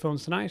on my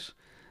headphones tonight,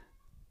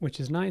 which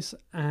is nice.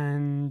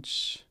 And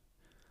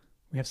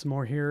we have some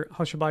more here.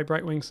 Hushabye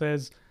Brightwing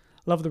says,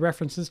 love the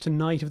references to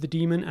Night of the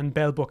Demon and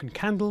Bell, Book and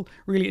Candle.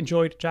 Really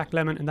enjoyed Jack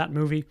Lemmon in that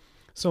movie.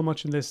 So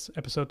much in this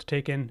episode to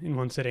take in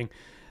one sitting.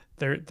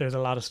 There's a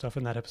lot of stuff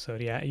in that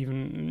episode, yeah.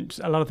 Even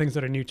a lot of things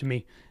that are new to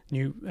me.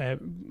 New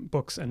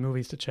books and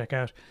movies to check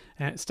out.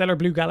 Stellar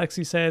Blue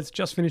Galaxy says,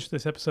 just finished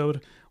this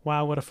episode.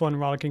 Wow, what a fun,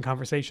 rollicking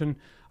conversation.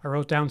 I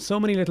wrote down so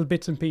many little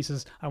bits and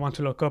pieces I want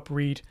to look up,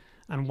 read,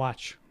 and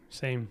watch.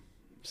 Same.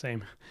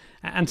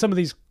 And some of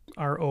these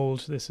are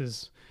old. This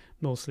is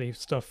mostly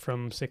stuff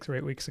from 6 or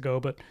 8 weeks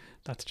ago, but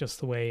that's just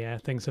the way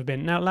things have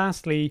been. Now,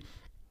 lastly,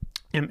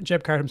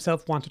 Jeb Card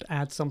himself wanted to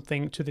add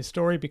something to this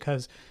story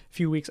because a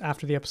few weeks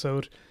after the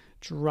episode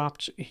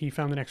dropped, he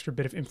found an extra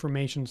bit of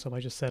information, so I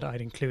just said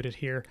I'd include it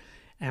here.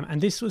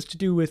 And this was to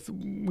do with,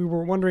 we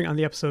were wondering on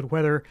the episode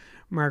whether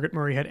Margaret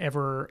Murray had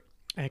ever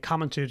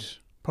commented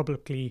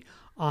publicly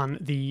on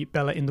the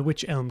Bella in the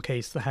Wych Elm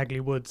case, the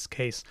Hagley Woods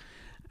case.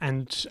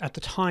 And at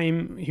the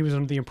time, he was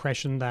under the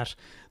impression that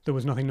there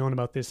was nothing known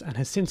about this, and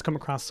has since come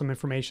across some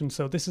information.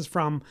 So this is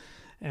from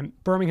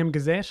Birmingham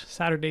Gazette,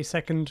 Saturday,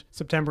 2nd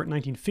September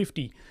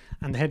 1950.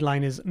 And the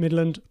headline is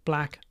Midland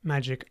Black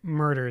Magic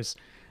Murders.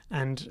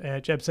 And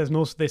Jeb says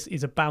most of this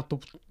is about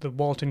the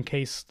Walton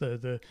case,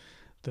 the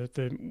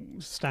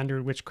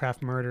standard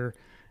witchcraft murder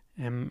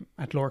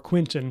at Lower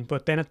Quinton.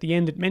 But then at the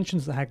end, it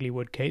mentions the Hagley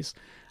Wood case.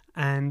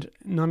 And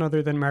none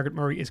other than Margaret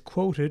Murray is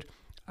quoted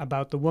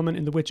about the woman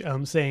in the Wych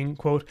Elm saying,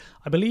 quote,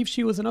 I believe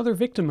she was another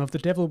victim of the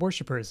devil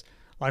worshippers.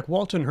 Like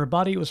Walton, her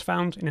body was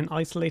found in an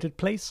isolated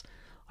place.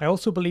 I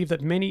also believe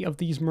that many of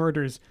these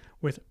murders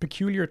with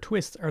peculiar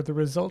twists are the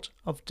result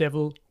of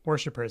devil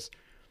worshippers.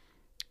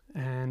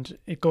 And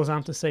it goes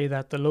on to say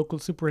that the local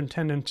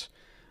superintendent,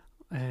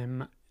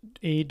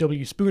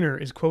 A.W. Spooner,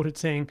 is quoted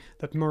saying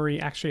that Murray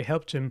actually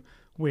helped him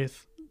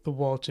with the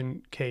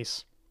Walton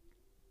case.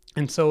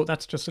 And so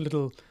that's just a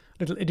little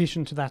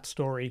addition to that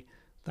story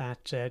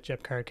that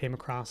Jeb Card came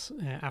across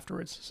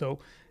afterwards. So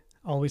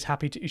always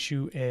happy to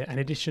issue an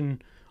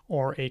addition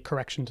or a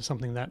correction to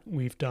something that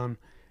we've done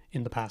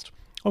in the past.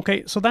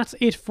 Okay, so that's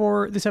it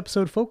for this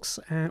episode, folks.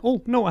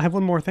 Oh, no, I have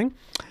one more thing.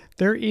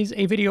 There is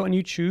a video on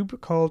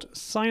YouTube called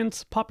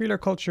Science, Popular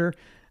Culture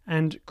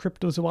and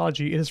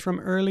Cryptozoology. It is from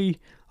early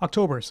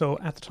October, so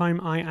at the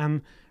time I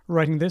am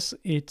writing this,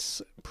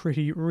 it's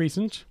pretty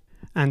recent.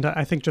 And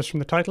I think just from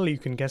the title, you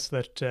can guess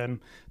that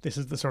this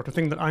is the sort of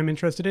thing that I'm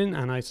interested in,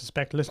 and I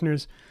suspect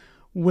listeners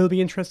will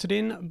be interested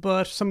in.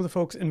 But some of the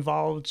folks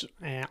involved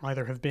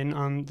either have been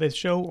on this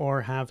show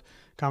or have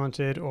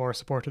commented or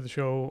supported the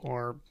show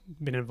or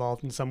been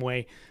involved in some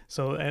way.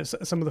 So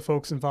some of the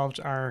folks involved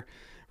are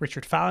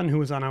Richard Fallon, who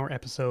was on our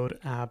episode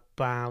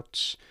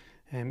about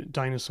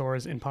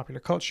dinosaurs in popular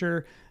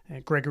culture.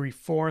 Gregory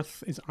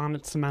Forth is on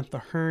it. Samantha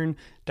Hearn.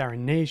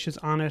 Darren Naish is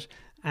on it.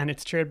 And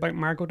it's chaired by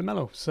Margot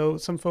DeMello. So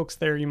some folks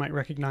there you might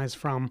recognize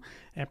from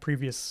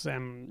previous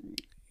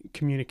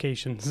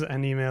communications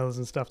and emails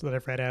and stuff that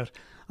I've read out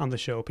on the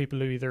show. People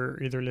who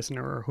either listen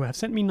or who have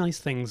sent me nice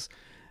things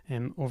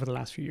over the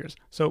last few years.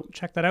 So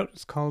check that out.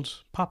 It's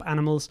called Pop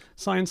Animals,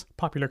 Science,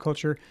 Popular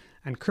Culture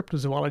and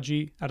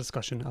Cryptozoology, a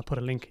discussion. I'll put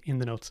a link in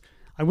the notes.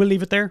 I will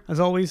leave it there. As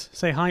always,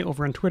 say hi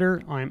over on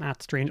Twitter. I'm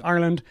at Strange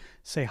Ireland.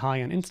 Say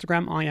hi on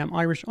Instagram. I am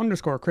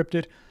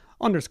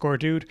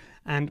Irish_cryptid_dude,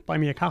 and buy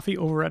me a coffee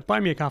over at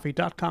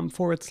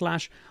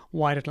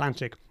buymeacoffee.com/Wide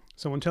Atlantic.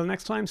 So until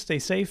next time, stay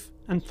safe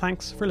and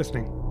thanks for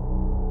listening.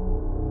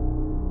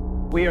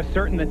 We are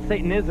certain that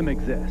Satanism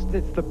exists.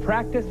 It's the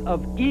practice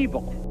of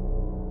evil.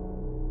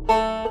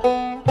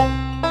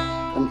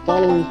 And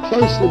following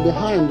closely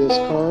behind this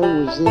car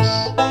was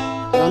this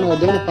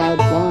unidentified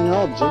flying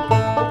object.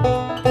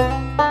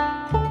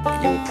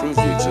 You will prove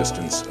the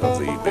existence of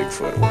the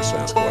Bigfoot or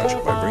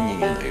Sasquatch by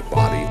bringing in a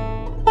body